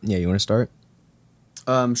 Yeah, you want to start?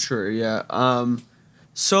 Sure, yeah.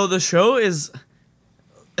 So the show is...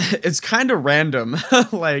 it's kind of random,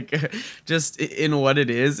 like just in what it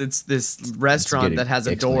is. It's this restaurant that has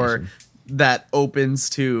a door that opens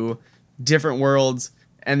to different worlds,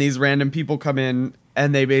 and these random people come in,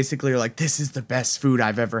 and they basically are like, this is the best food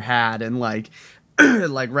I've ever had. And like,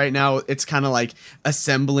 like right now it's kind of like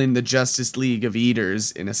assembling the Justice League of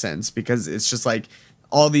eaters in a sense, because it's just like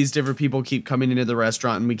all these different people keep coming into the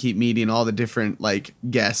restaurant, and we keep meeting all the different like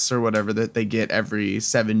guests or whatever that they get every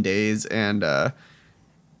 7 days.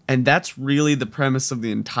 And that's really the premise of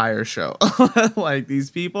the entire show. Like,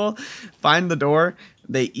 these people find the door,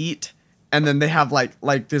 they eat, and then they have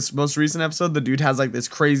like this most recent episode, the dude has like this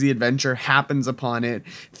crazy adventure, happens upon it,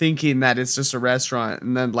 thinking that it's just a restaurant,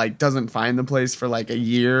 and then like doesn't find the place for like a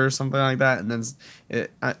year or something like that, and then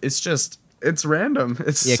it's random.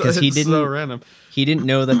 It's because so random. He didn't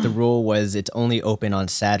know that the rule was it's only open on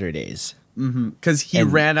Saturdays. Because he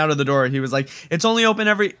ran out of the door. He was like, it's only open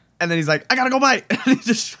every... And then he's like, I gotta go buy. And he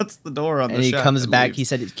just shuts the door on the chef. And he comes back. Leaves. He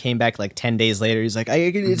said it came back like 10 days later. He's like,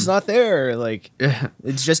 it's not there. Like,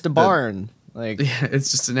 it's just a barn. Like, yeah,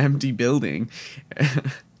 it's just an empty building.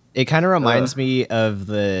 It kind of reminds me of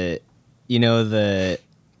have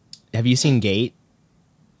you seen Gate?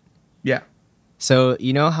 Yeah. So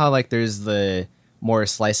you know how like there's the more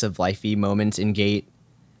slice of lifey moments in Gate,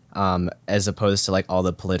 as opposed to like all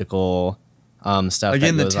the political stuff Like that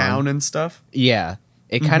in the goes town on. and stuff. Yeah,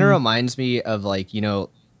 it kind of reminds me of like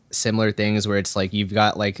similar things where it's like you've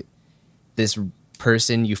got like this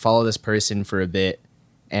person, you follow this person for a bit,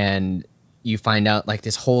 and you find out like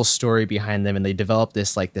this whole story behind them, and they develop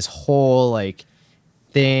this whole like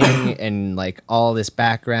thing and like all this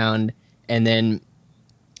background, and then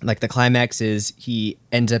like the climax is he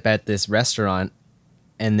ends up at this restaurant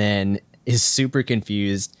and then is super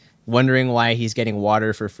confused, wondering why he's getting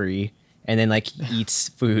water for free, and then like he eats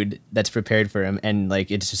food that's prepared for him, and like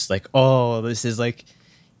it's just like, oh, this is like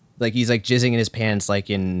he's like jizzing in his pants like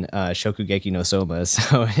in Shokugeki no Soma.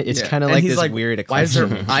 So it's kind of And like he's this weird why is there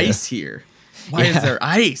eclectic- ice here? Why is there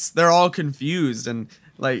ice? They're all confused, and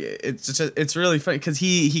like it's really funny because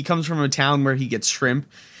he comes from a town where he gets shrimp,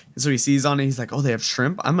 and so he sees on it, he's like, oh, they have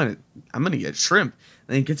shrimp. I'm gonna get shrimp.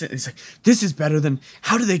 And he gets it. And he's like, this is better than.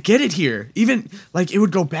 How do they get it here? Even like it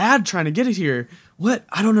would go bad trying to get it here. What?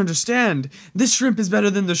 I don't understand. This shrimp is better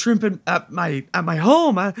than the shrimp at my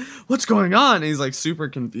home. What's going on? And he's like super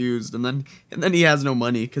confused. And then he has no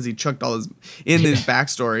money because he chucked all his in his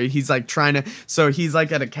backstory. He's like trying to. So he's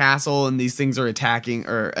like at a castle and these things are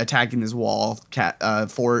attacking this wall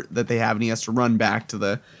fort that they have, and he has to run back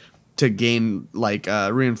to gain like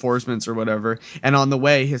reinforcements or whatever. And on the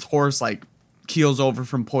way, his horse like keels over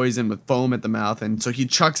from poison with foam at the mouth, and so he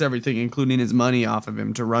chucks everything including his money off of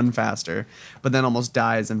him to run faster, but then almost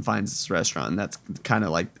dies and finds this restaurant. And that's kind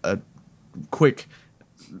of like a quick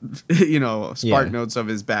spark notes of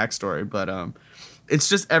his backstory. But it's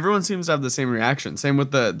just everyone seems to have the same reaction. Same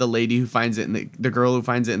with the lady who finds it in the girl who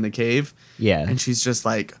finds it in the cave, and she's just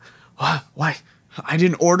like, why I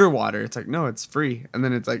didn't order water. It's like, no, it's free. And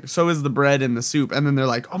then it's like, so is the bread and the soup. And then they're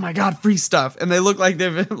like, oh my God, free stuff. And they look like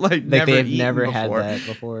they've never had that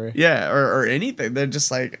before. Yeah, or anything. They're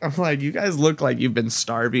just like, I'm like, you guys look like you've been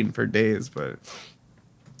starving for days, but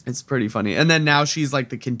it's pretty funny. And then now she's like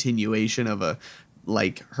the continuation of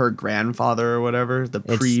her grandfather or whatever,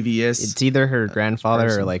 it's either her grandfather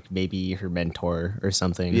person. or like maybe her mentor or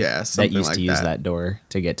something. Yeah, something that used like to use that. that door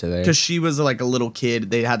to get to there. Because she was like a little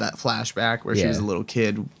kid. They had that flashback where she was a little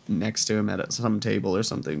kid next to him at some table or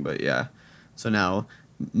something. But yeah, so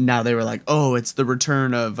now they were like, oh, it's the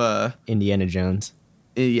return of Indiana Jones.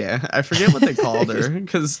 Yeah, I forget what they called her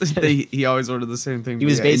because he always ordered the same thing. He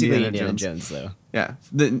was basically Indiana Jones though. Yeah,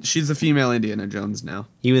 she's the female Indiana Jones now.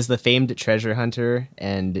 He was the famed treasure hunter,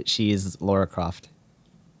 and she's Laura Croft.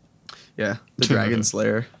 Yeah, the Dragon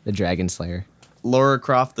Slayer. The Dragon Slayer. Laura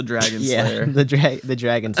Croft, the Dragon Slayer. The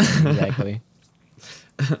Dragon Slayer, exactly.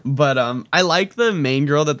 But I like the main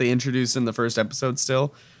girl that they introduced in the first episode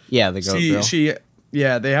still. Yeah, the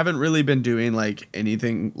girl. They haven't really been doing like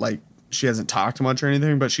anything like. She hasn't talked much or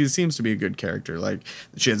anything, but she seems to be a good character. Like,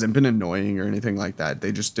 she hasn't been annoying or anything like that.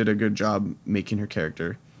 They just did a good job making her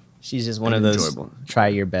character. She's just one of those try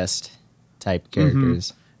your best type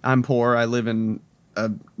characters. I'm poor. I live in a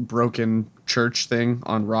broken church thing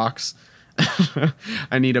on rocks.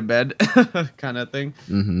 I need a bed kind of thing.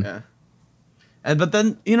 Mm-hmm. Yeah. But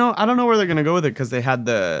then, I don't know where they're going to go with it because they had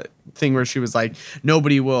the thing where she was like,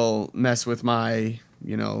 nobody will mess with my...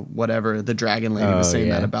 whatever the dragon lady was saying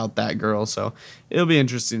that about that girl. So it'll be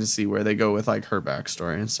interesting to see where they go with like her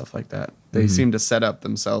backstory and stuff like that. They seem to set up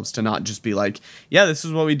themselves to not just be like, yeah, this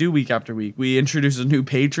is what we do week after week. We introduce new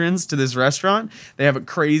patrons to this restaurant. They have a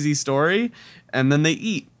crazy story and then they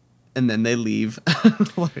eat and then they leave.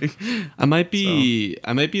 I might be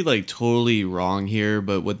like totally wrong here,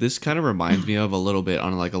 but what this kind of reminds me of a little bit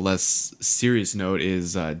on like a less serious note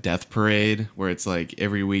is Death Parade, where it's like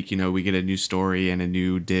every week, we get a new story and a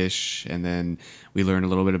new dish, and then we learn a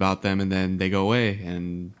little bit about them, and then they go away,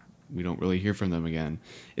 and we don't really hear from them again.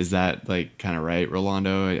 Is that like kind of right,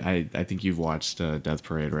 Rolando? I think you've watched Death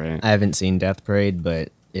Parade, right? I haven't seen Death Parade,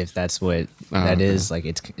 but if that's what that is, like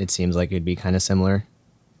it seems like it'd be kind of similar.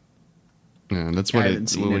 Yeah, that's what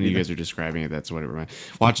when you guys are describing it, that's what it reminds.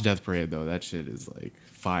 Watch Death Parade though; that shit is like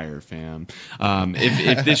fire, fam.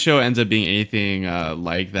 If this show ends up being anything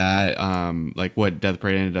like that, like what Death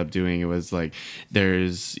Parade ended up doing, it was like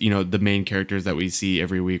there's the main characters that we see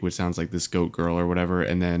every week, which sounds like this goat girl or whatever,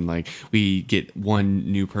 and then like we get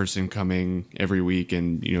one new person coming every week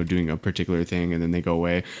and doing a particular thing, and then they go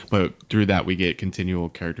away. But through that, we get continual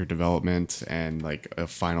character development and like a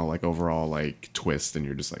final like overall like twist, and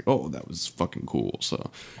you're just like, oh, that was fucking cool. So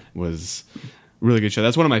it was really good show.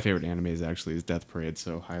 That's one of my favorite animes actually, is Death Parade.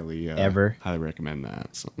 So highly recommend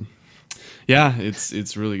that. So yeah,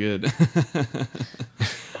 it's really good.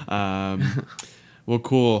 Well,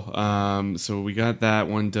 cool. So we got that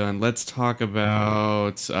one done. Let's talk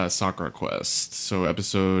about Sakura Quest. So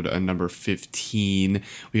episode number 15,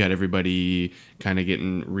 we got everybody kind of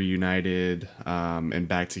getting reunited and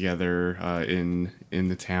back together in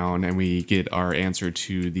the town, and we get our answer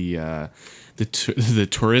to the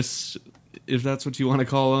tourists, if that's what you want to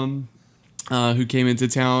call them, who came into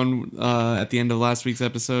town at the end of last week's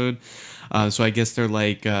episode. So I guess they're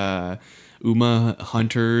like Uma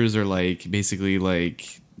hunters, or like basically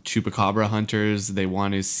like chupacabra hunters. They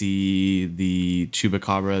want to see the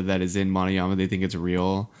chupacabra that is in Manayama. They think it's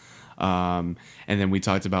real. And then we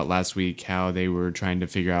talked about last week how they were trying to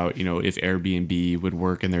figure out, if Airbnb would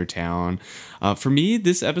work in their town. For me,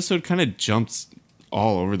 this episode kind of jumps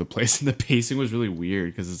all over the place, and the pacing was really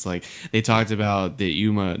weird because it's like they talked about the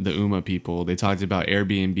Uma people. They talked about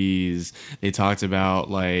Airbnbs. They talked about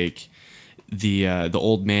like the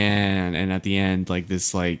old man, and at the end like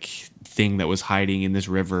this like thing that was hiding in this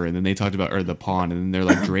river, and then they talked about the pond, and then they're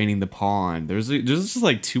like draining the pond. There's just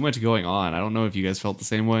like too much going on. I don't know if you guys felt the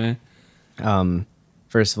same way.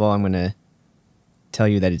 First of all, I'm gonna tell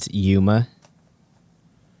you that it's Yuma.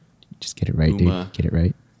 Just get it right, Uma. dude. Get it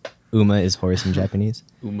right. Uma is horse in Japanese.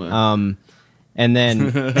 Uma. And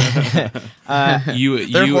then They're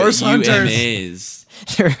horse hunters. UMAs.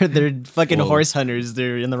 they're fucking Whoa. horse hunters.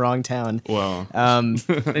 They're in the wrong town. Well,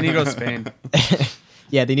 They need to go to Spain.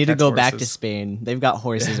 Yeah, they need to Catch go back to horses. Spain. They've got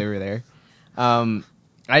horses over there.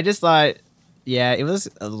 I just thought, yeah, it was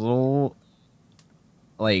a little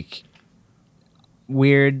like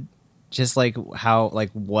weird, just like how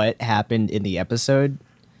like what happened in the episode.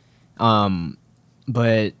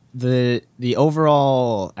 But the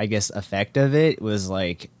overall, I guess, effect of it was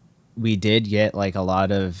like we did get like a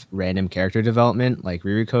lot of random character development. Like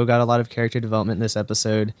Ririko got a lot of character development in this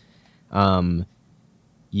episode.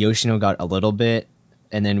 Yoshino got a little bit,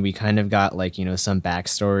 and then we kind of got like, some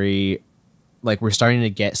backstory. Like we're starting to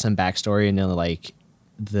get some backstory into like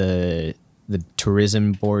the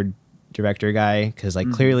tourism board director guy, because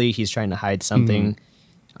like clearly he's trying to hide something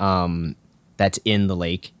that's in the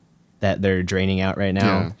lake that they're draining out right now.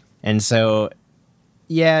 Yeah. And so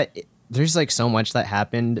yeah, there's like so much that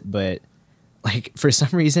happened, but like for some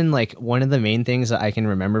reason, like one of the main things that I can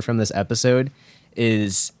remember from this episode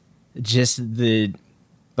is just the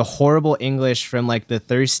horrible English from like the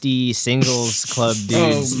thirsty singles club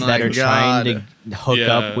dudes Oh that my are trying to hook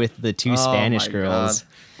Yeah. up with the two Oh Spanish my girls.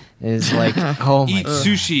 It's like, oh my eat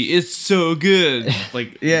sushi. It's so good.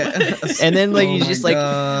 Like, Yeah. And then like Oh he's my just like,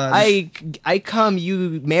 God. I come,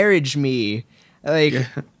 you marriage me. Like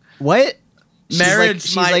what?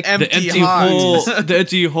 Marriage, my like, empty, the empty heart. hole. The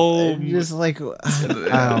empty hole. just like,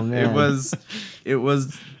 oh man. It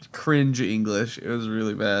was cringe English. It was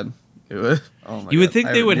really bad. It was. Oh my You would God. think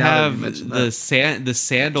they would now that you have mention the that.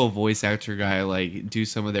 Sandal voice actor guy like do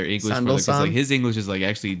some of their English for them, because Sandal-san? like his English is like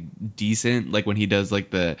actually decent. Like when he does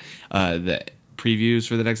like the previews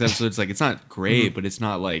for the next episode, it's like it's not great, but it's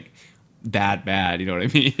not like that bad. You know what I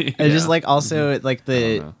mean? It's just like also like I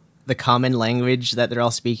don't know. the common language that they're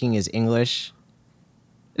all speaking is English.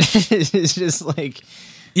 It's just like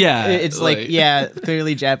Yeah, it's like yeah,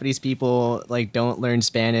 clearly Japanese people like don't learn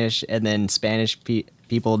Spanish, and then Spanish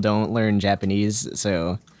people don't learn Japanese.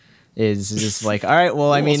 So it's just like, all right,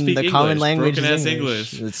 well, I We'll mean, speak the common English, language is broken-ass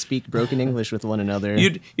English. English. Let's speak broken English with one another.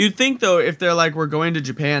 You'd think though, if they're like we're going to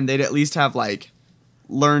Japan, they'd at least have like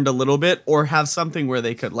learned a little bit, or have something where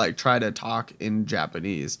they could like try to talk in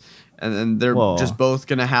Japanese. And then they're Well- just both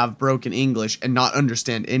gonna have broken English and not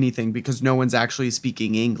understand anything because no one's actually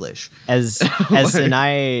speaking English. as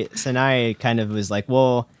Sanai kind of was like,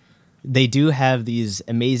 well, they do have these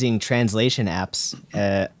amazing translation apps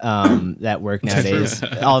that work nowadays.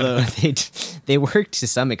 Although they work to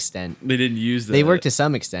some extent. they didn't use that. They work to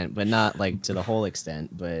some extent, but not like to the whole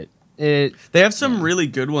extent. But They have some really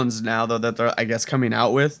good ones now, though, that they're, I guess, coming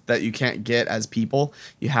out with that you can't get as people.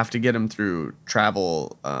 You have to get them through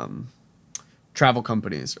travel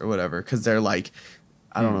companies or whatever, because they're like,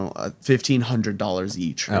 I don't know, $1,500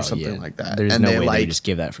 each or something like that. There's and no they way like they just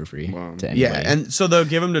give that for free Wow. to anybody. yeah, and so they'll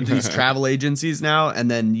give them to these travel agencies now,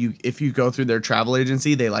 and then if you go through their travel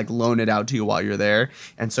agency, they like loan it out to you while you're there,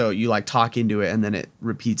 and so you like talk into it, and then it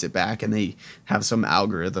repeats it back, and they have some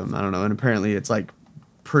algorithm, I don't know, and apparently it's like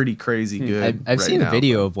pretty crazy good. I've right seen now. a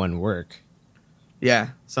video of one work. Yeah,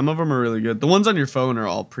 some of them are really good. The ones on your phone are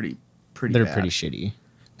all pretty. They're bad. pretty shitty.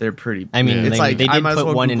 They're pretty. I mean, it's like they I did might as put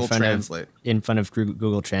well one Google in front Translate. of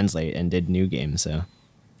Google Translate and did New Game. So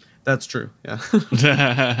That's true. Yeah.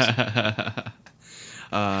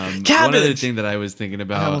 One other Cabbage! thing that I was thinking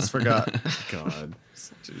about. I almost forgot. God.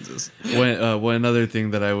 Jesus. One other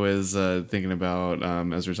thing that I was thinking about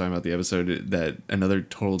as we are talking about the episode, that another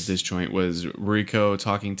total disjoint was Ruriko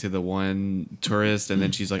talking to the one tourist, and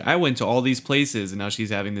then she's like, I went to all these places, and now she's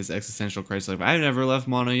having this existential crisis, like, I never left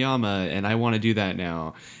Monoyama, and I want to do that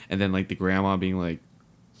now. And then like the grandma being like,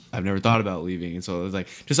 I've never thought about leaving. And so it was like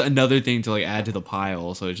just another thing to like add to the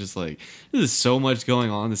pile. So it's just like, there's so much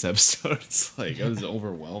going on in this episode. It's like, it was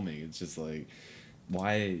overwhelming. It's just like,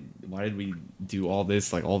 why did we do all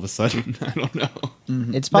this like all of a sudden? I don't know.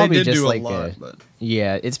 Mm-hmm. It's probably just like but...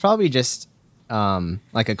 yeah, it's probably just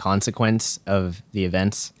like a consequence of the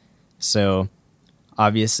events. So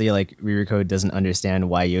obviously like Ririko doesn't understand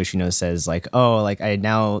why Yoshino says like, oh, like I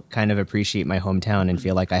now kind of appreciate my hometown and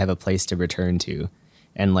feel like I have a place to return to.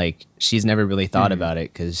 And like she's never really thought about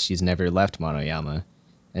it because she's never left Monoyama.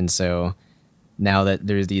 And so now that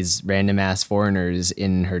there's these random ass foreigners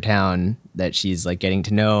in her town that she's like getting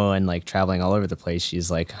to know and like traveling all over the place,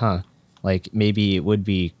 she's like, like maybe it would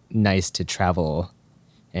be nice to travel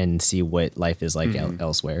and see what life is like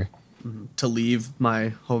elsewhere. To leave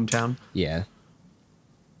my hometown. Yeah.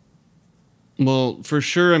 Well, for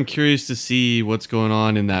sure, I'm curious to see what's going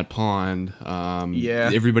on in that pond.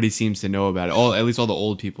 Yeah, everybody seems to know about it. At least all the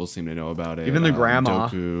old people seem to know about it. Even the grandma.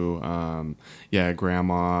 Doku,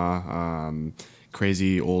 grandma,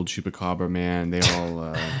 crazy old chupacabra man. They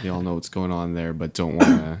all know what's going on there, but don't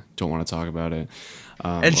want to talk about it.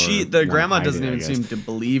 And the grandma doesn't even seem to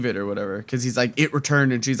believe it or whatever, because he's like, it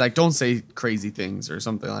returned, and she's like, don't say crazy things or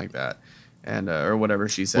something like that. And or whatever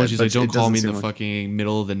she said. Well, she's like, don't call me in the fucking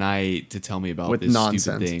middle of the night to tell me about this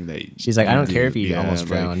stupid thing that she's like, I don't care if you almost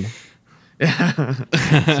drowned.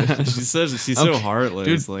 She's so heartless.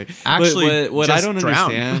 Dude, like, actually, what I don't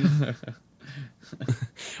understand.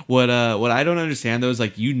 What I don't understand though is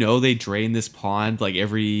like, they drain this pond like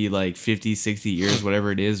every like 50, 60 years,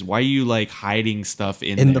 whatever it is. Why are you like hiding stuff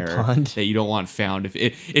in there the pond that you don't want found?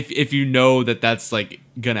 If you know that that's like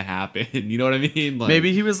gonna happen, you know what I mean? Like,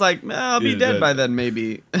 maybe he was like, I'll be dead by then.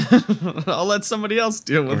 Maybe I'll let somebody else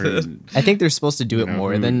deal with it. I think they're supposed to do it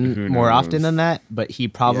more often than that, but he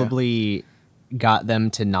probably got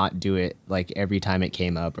them to not do it like every time it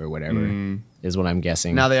came up or whatever. Is what I'm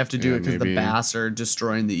guessing. Now they have to do it because the bass are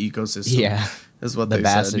destroying the ecosystem. Yeah, is what the they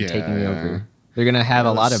bass said. are taking over. They're gonna have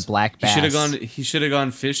a lot of black bass. He should have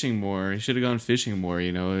gone fishing more.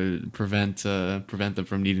 You know, prevent them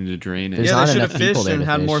from needing to drain it. There's they should have fished and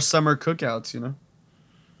had more summer cookouts. You know,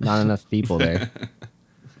 not enough people there.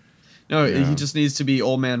 No, he just needs to be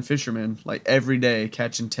old man fisherman, like every day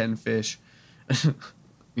catching 10 fish.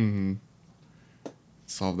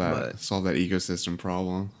 Solve that ecosystem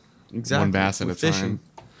problem. Exactly. One bass at a time.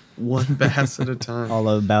 One bass at a time. All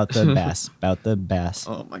about the bass. About the bass.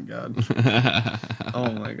 Oh my god. Oh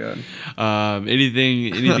my god.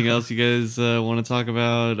 Anything else you guys want to talk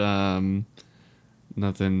about?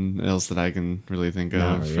 Nothing else that I can really think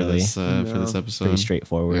of for this episode. Pretty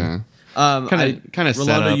straightforward. Yeah. Kind of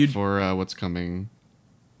set up for what's coming.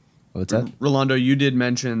 What's that? Rolando, you did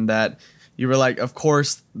mention that you were like, of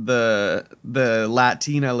course, the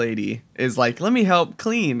Latina lady is like, let me help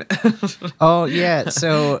clean. Oh yeah,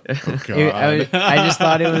 so I just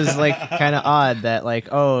thought it was like kind of odd that like,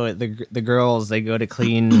 oh, the girls, they go to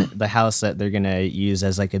clean the house that they're gonna use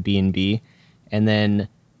as like a B&B, and then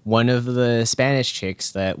one of the Spanish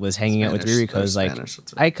chicks that was hanging out with Ririko is like,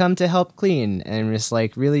 I come to help clean, and I'm just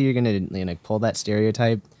like, really, you're gonna pull that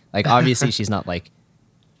stereotype? Like, obviously she's not like,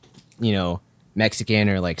 Mexican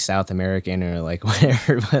or like South American or like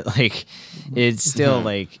whatever, but like it's still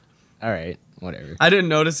like, all right, whatever. I didn't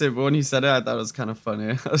notice it, but when he said it, I thought it was kind of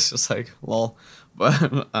funny. I was just like, lol.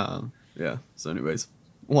 But yeah. So, anyways,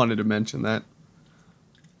 wanted to mention that.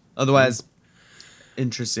 Otherwise,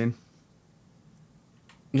 interesting.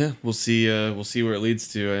 Yeah, we'll see. We'll see where it leads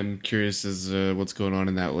to. I'm curious as what's going on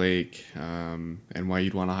in that lake, and why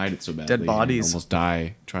you'd want to hide it so badly. Dead bodies. Almost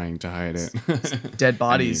die trying to hide it. Dead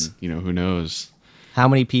bodies. I mean, who knows? How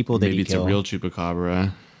many people did he kill? Maybe it's a real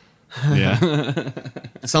chupacabra. Yeah.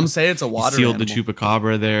 Some say it's a water he sealed animal. the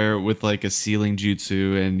chupacabra there with like a sealing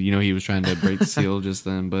jutsu, and he was trying to break the seal just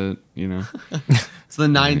then, but it's the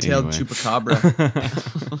nine-tailed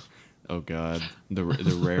chupacabra. Oh god, the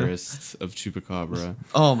rarest of chupacabra.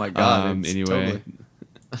 Oh my god. Anyway,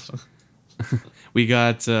 we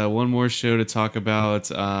got one more show to talk about.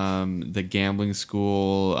 The gambling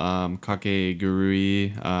school,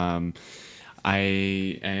 Kakegurui.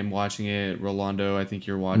 I am watching it. Rolando, I think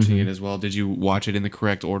you're watching it as well. Did you watch it in the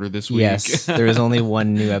correct order this week? Yes, there was only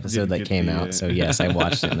one new episode that came out, so yes, I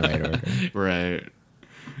watched it in the right order. Right.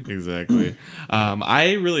 Exactly.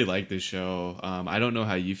 I really like this show. I don't know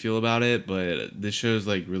how you feel about it, but this show is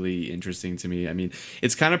like really interesting to me. I mean,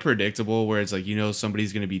 it's kind of predictable where it's like,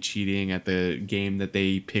 somebody's going to be cheating at the game that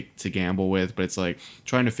they picked to gamble with, but it's like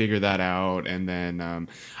trying to figure that out. And then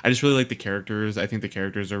I just really like the characters. I think the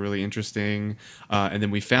characters are really interesting. And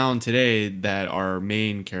then we found today that our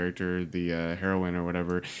main character, the heroine or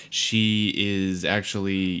whatever, she is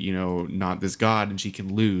actually, not this god, and she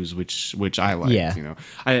can lose, which I like. Yeah.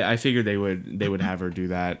 I figured they would have her do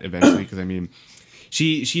that eventually, because I mean,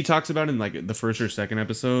 she talks about in like the first or second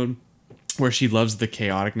episode where she loves the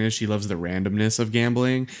chaoticness, she loves the randomness of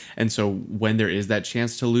gambling, and so when there is that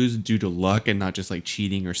chance to lose due to luck and not just like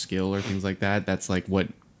cheating or skill or things like that, that's like what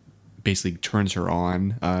basically turns her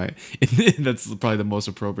on. That's probably the most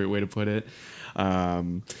appropriate way to put it,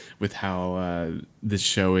 with how this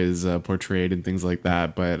show is portrayed and things like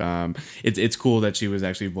that. But it's cool that she was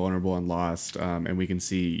actually vulnerable and lost, and we can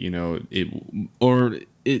see, we don't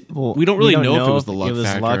really know if it was the luck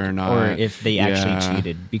factor or not, or if they actually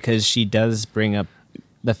cheated, because she does bring up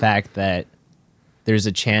the fact that there's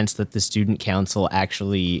a chance that the student council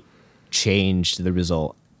actually changed the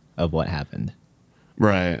result of what happened.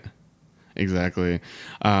 Right. Exactly.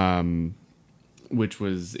 Which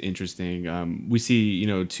was interesting. We see,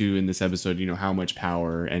 too, in this episode, how much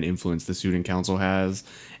power and influence the student council has.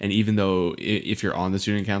 And even though if you're on the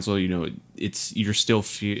student council, you're still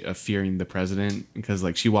fearing the president, because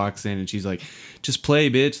like she walks in and she's like, just play,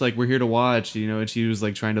 bitch. Like, we're here to watch, and she was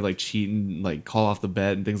like trying to like cheat and like call off the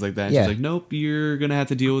bet and things like that. And she's like, nope, you're going to have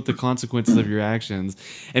to deal with the consequences of your actions.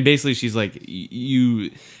 And basically she's like,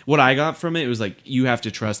 what I got from it was like, you have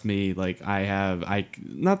to trust me. Like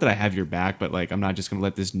not that I have your back, but like, I'm not just going to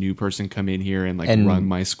let this new person come in here and like run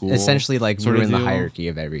my school. Essentially like ruin the hierarchy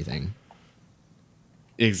of everything.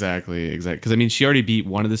 Exactly. Because I mean, she already beat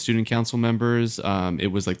one of the student council members.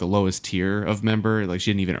 It was like the lowest tier of member. Like,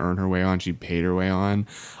 she didn't even earn her way on; she paid her way on.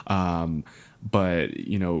 But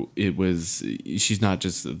it was, she's not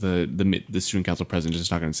just the student council president.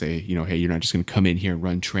 Just not going to say, hey, you're not just going to come in here and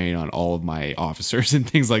run train on all of my officers and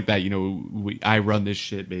things like that. I run this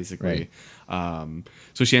shit basically. Right.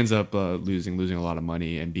 So she ends up losing a lot of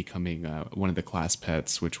money and becoming one of the class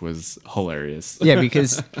pets, which was hilarious. Yeah,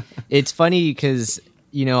 because it's funny because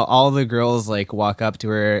all the girls like walk up to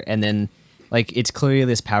her, and then like it's clearly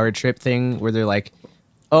this power trip thing where they're like,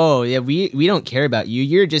 oh yeah, we don't care about you,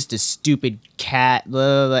 you're just a stupid cat, blah,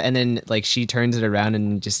 blah, blah. And then like she turns it around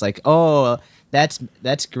and just like, oh, that's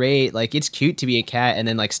great, like it's cute to be a cat, and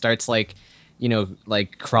then like starts like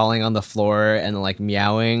like crawling on the floor and like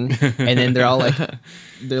meowing, and then they're all like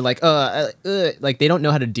like they don't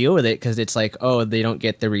know how to deal with it, because it's like, oh, they don't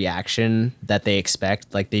get the reaction that they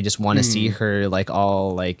expect. Like they just want to see her like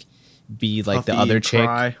all like be like Puffy, the other chick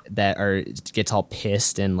cry. that gets all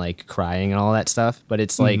pissed and like crying and all that stuff. But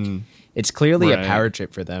it's like it's clearly a power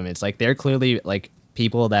trip for them. It's like they're clearly like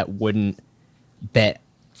people that wouldn't bet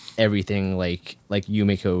everything like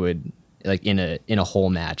Yumiko would, like in a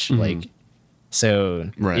whole match. Like, so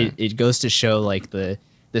it goes to show like the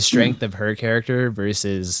strength of her character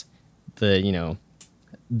versus the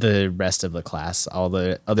the rest of the class, all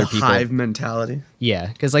the other people. Hive mentality. Yeah,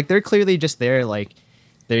 because like they're clearly just there, like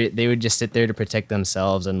they would just sit there to protect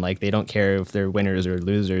themselves, and like they don't care if they're winners or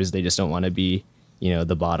losers. They just don't want to be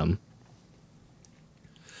the bottom.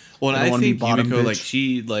 Well, and I think Yumiko, like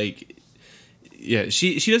she like. Yeah,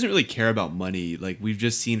 she doesn't really care about money. Like, we've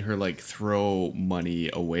just seen her like throw money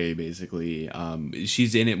away basically.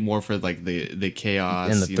 She's in it more for like the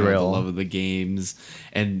chaos and the thrill, the love of the games,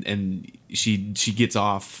 and she gets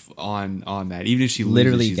off on that. Even if she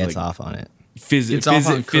literally loses, gets like, off on it.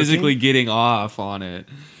 Physically getting off on it.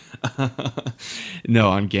 No,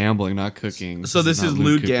 on gambling, not cooking. So this is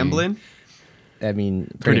lewd gambling? I mean,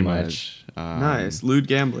 pretty much. Nice. Lewd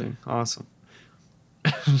gambling. Awesome.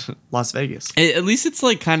 Las Vegas. At least it's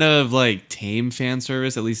like kind of like tame fan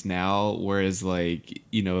service, at least now, whereas like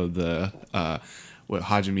the what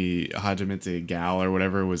Hajimete Gal or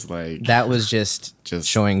whatever was like, that was just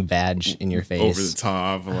showing badge in your face, over the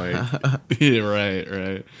top, like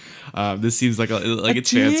yeah, right. This seems like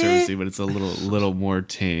it's fan servicey, but it's a little more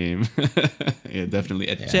tame. Yeah, definitely.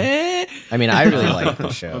 Yeah. I mean, I really like the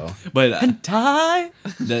show, but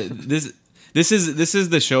This is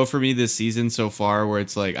the show for me this season so far, where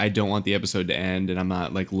it's like I don't want the episode to end, and I'm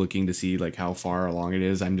not like looking to see like how far along it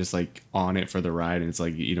is. I'm just like on it for the ride, and it's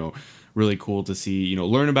like really cool to see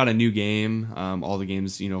learn about a new game. All the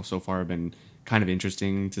games so far have been kind of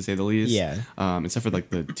interesting to say the least. Yeah. Except for like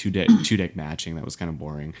the two deck matching, that was kind of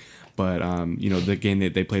boring. But the game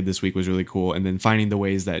that they played this week was really cool, and then finding the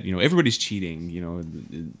ways that everybody's cheating.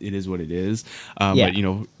 It is what it is. But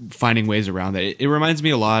finding ways around that. It reminds me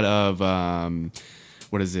a lot of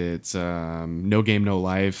what is it? No Game No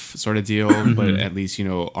Life sort of deal. But at least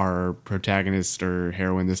our protagonist or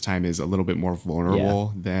heroine this time is a little bit more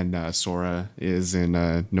vulnerable than Sora is in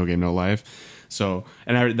No Game No Life. So,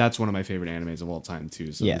 and that's one of my favorite animes of all time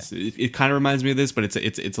too. So it kind of reminds me of this, but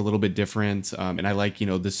it's a little bit different. And I like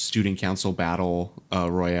the student council battle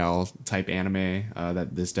royale type anime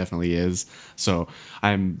that this definitely is. So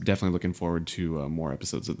I'm definitely looking forward to more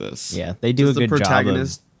episodes of this. Yeah, they do a good job.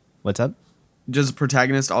 What's up? Does the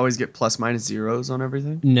protagonist always get plus minus zeros on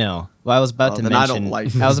everything? No. Well, I was about to mention. I don't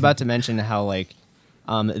like I was about to mention how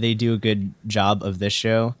they do a good job of this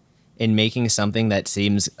show in making something that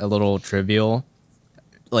seems a little trivial,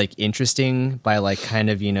 interesting by kind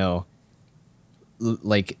of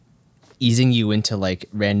easing you into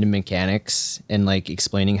random mechanics and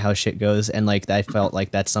explaining how shit goes. And I felt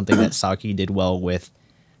like that's something that Saki did well with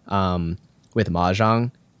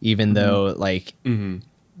Mahjong, even though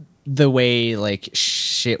the way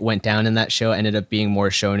shit went down in that show ended up being more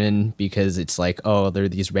shonen because it's there are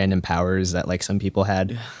these random powers that some people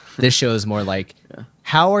had. This show is more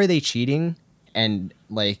how are they cheating and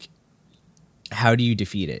how do you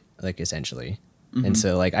defeat it essentially. And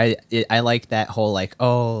so I like that whole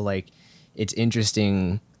it's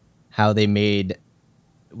interesting how they made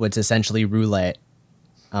what's essentially roulette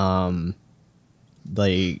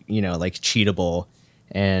cheatable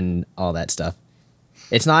and all that stuff.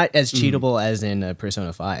 It's not as cheatable as in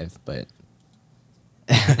Persona 5, but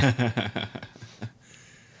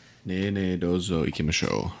Ne dozo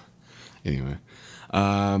ikimashou. Anyway,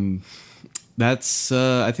 that's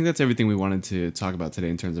I think that's everything we wanted to talk about today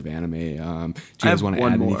in terms of anime. Do you guys want to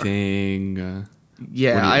add anything?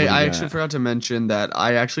 I actually forgot to mention that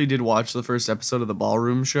I actually did watch the first episode of the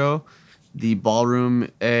Ballroom show, the Ballroom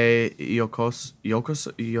Yokoso.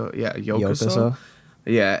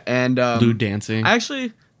 Yeah, and lewd dancing.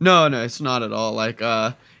 Actually, no, it's not at all.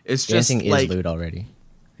 It's dancing just is lewd already.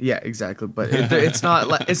 Yeah, exactly. But it's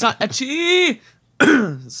not it's not ecchi.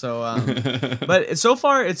 So, but so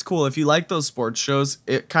far it's cool. If you like those sports shows,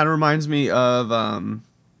 it kind of reminds me of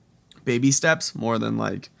Baby Steps more than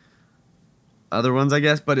other ones, I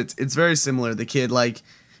guess. But it's very similar. The kid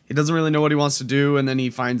he doesn't really know what he wants to do, and then he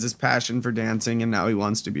finds his passion for dancing, and now he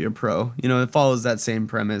wants to be a pro. It follows that same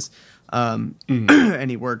premise,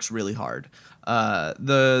 and he works really hard.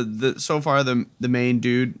 So far the main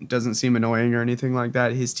dude doesn't seem annoying or anything like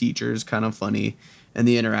that. His teacher is kind of funny, and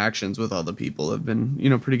the interactions with other people have been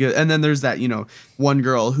pretty good. And then there's that one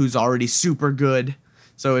girl who's already super good.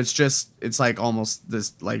 So it's almost this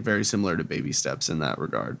very similar to Baby Steps in that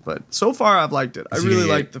regard. But so far I've liked it. I really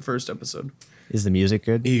liked the first episode. Is the music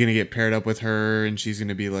good? Are you gonna get paired up with her, and she's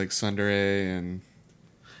gonna be like tsundere and?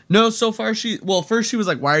 No, so far first she was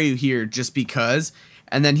like, "Why are you here?" Just because.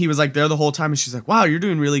 And then he was there the whole time, and she's like, "Wow, you're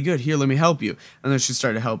doing really good. Here, let me help you." And then she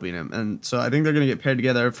started helping him, and so I think they're gonna get paired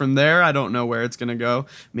together. From there, I don't know where it's gonna go.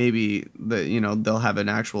 Maybe they'll have an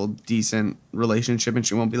actual decent relationship, and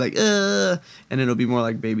she won't be and it'll be more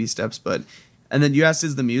like Baby Steps. And then you asked,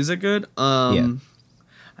 is the music good? Yeah.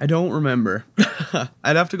 I don't remember.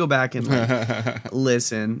 I'd have to go back and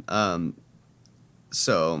listen.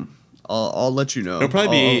 So. I'll let you know. It'll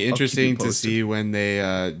probably be interesting to see when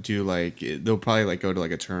they do they'll probably go to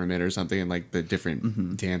a tournament or something, and the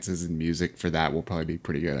different dances and music for that will probably be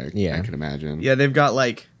pretty good. I can imagine. Yeah, they've got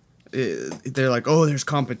they're there's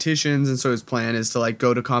competitions, and so his plan is to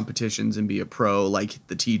go to competitions and be a pro like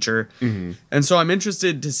the teacher. And so I'm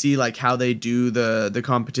interested to see how they do the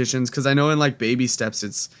competitions, because I know in Baby Steps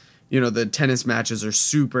it's the tennis matches are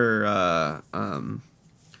super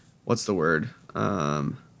what's the word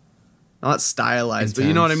not stylized, intense. But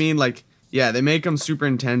you know what I mean? They make them super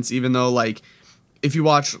intense, even though, if you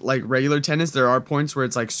watch, regular tennis, there are points where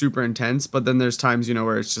it's, super intense, but then there's times,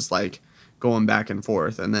 where it's just, going back and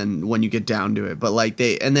forth, and then when you get down to it. But,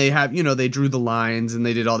 they have, they drew the lines, and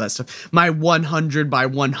they did all that stuff. My 100 by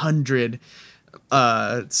 100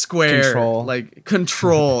 square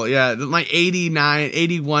control yeah, my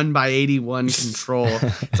 81 by 81 control.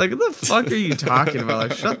 It's what the fuck are you talking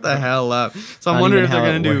about? Shut the hell up. So I'm wondering if they're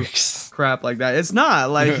gonna do crap like that. It's not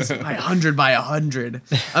it's my 100 by 100.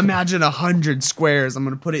 Imagine 100 squares. I'm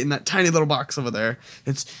gonna put it in that tiny little box over there.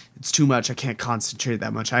 It's it's too much. I can't concentrate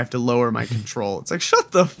that much. I have to lower my control. It's like,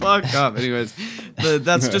 shut the fuck up. Anyways,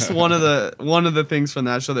 that's just one of the things from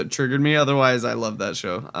that show that triggered me. Otherwise, I love that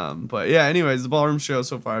show. But yeah, anyways, the Ballroom show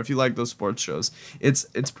so far, if you like those sports shows, it's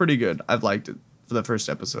pretty good. I've liked it for the first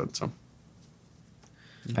episode. So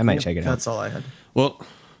I might check it out. That's all I had. Well,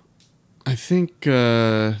 I think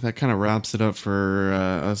that kind of wraps it up for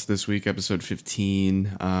us this week, episode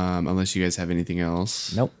 15. Unless you guys have anything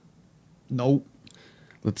else. Nope.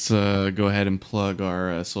 Let's go ahead and plug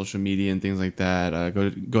our social media and things like that.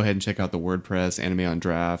 Go ahead and check out the WordPress,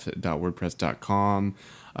 animeondraft.wordpress.com.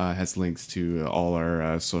 Has links to all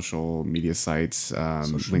our social media sites,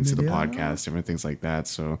 links to the podcast, different things like that.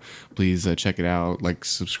 So please check it out, like,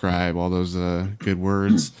 subscribe, all those good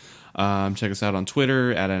words. Check us out on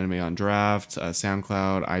Twitter at Anime on Draft,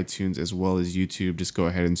 SoundCloud, iTunes, as well as YouTube. Just go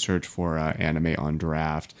ahead and search for Anime on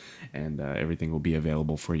Draft, and everything will be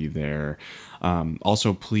available for you there.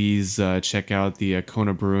 Also, please check out the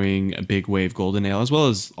Kona Brewing Big Wave Golden Ale, as well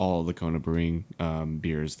as all the Kona Brewing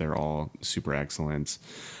beers. They're all super excellent.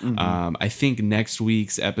 I think next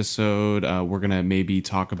week's episode, we're going to maybe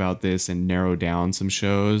talk about this and narrow down some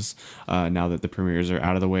shows. Now that the premieres are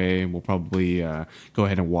out of the way, we'll probably go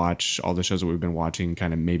ahead and watch all the shows that we've been watching,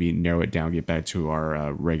 kind of maybe narrow it down, get back to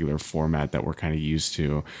our regular format that we're kind of used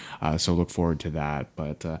to. So look forward to that.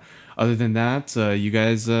 But other than that, you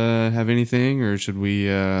guys have anything, or should we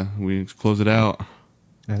close it out?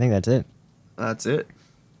 I think that's it. That's it.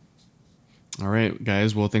 All right,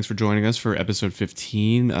 guys. Well, thanks for joining us for episode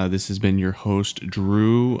 15. This has been your host,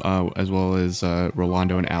 Drew, as well as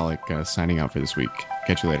Rolando and Alec signing out for this week.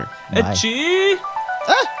 Catch you later. Bye. Achoo!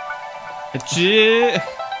 Achoo!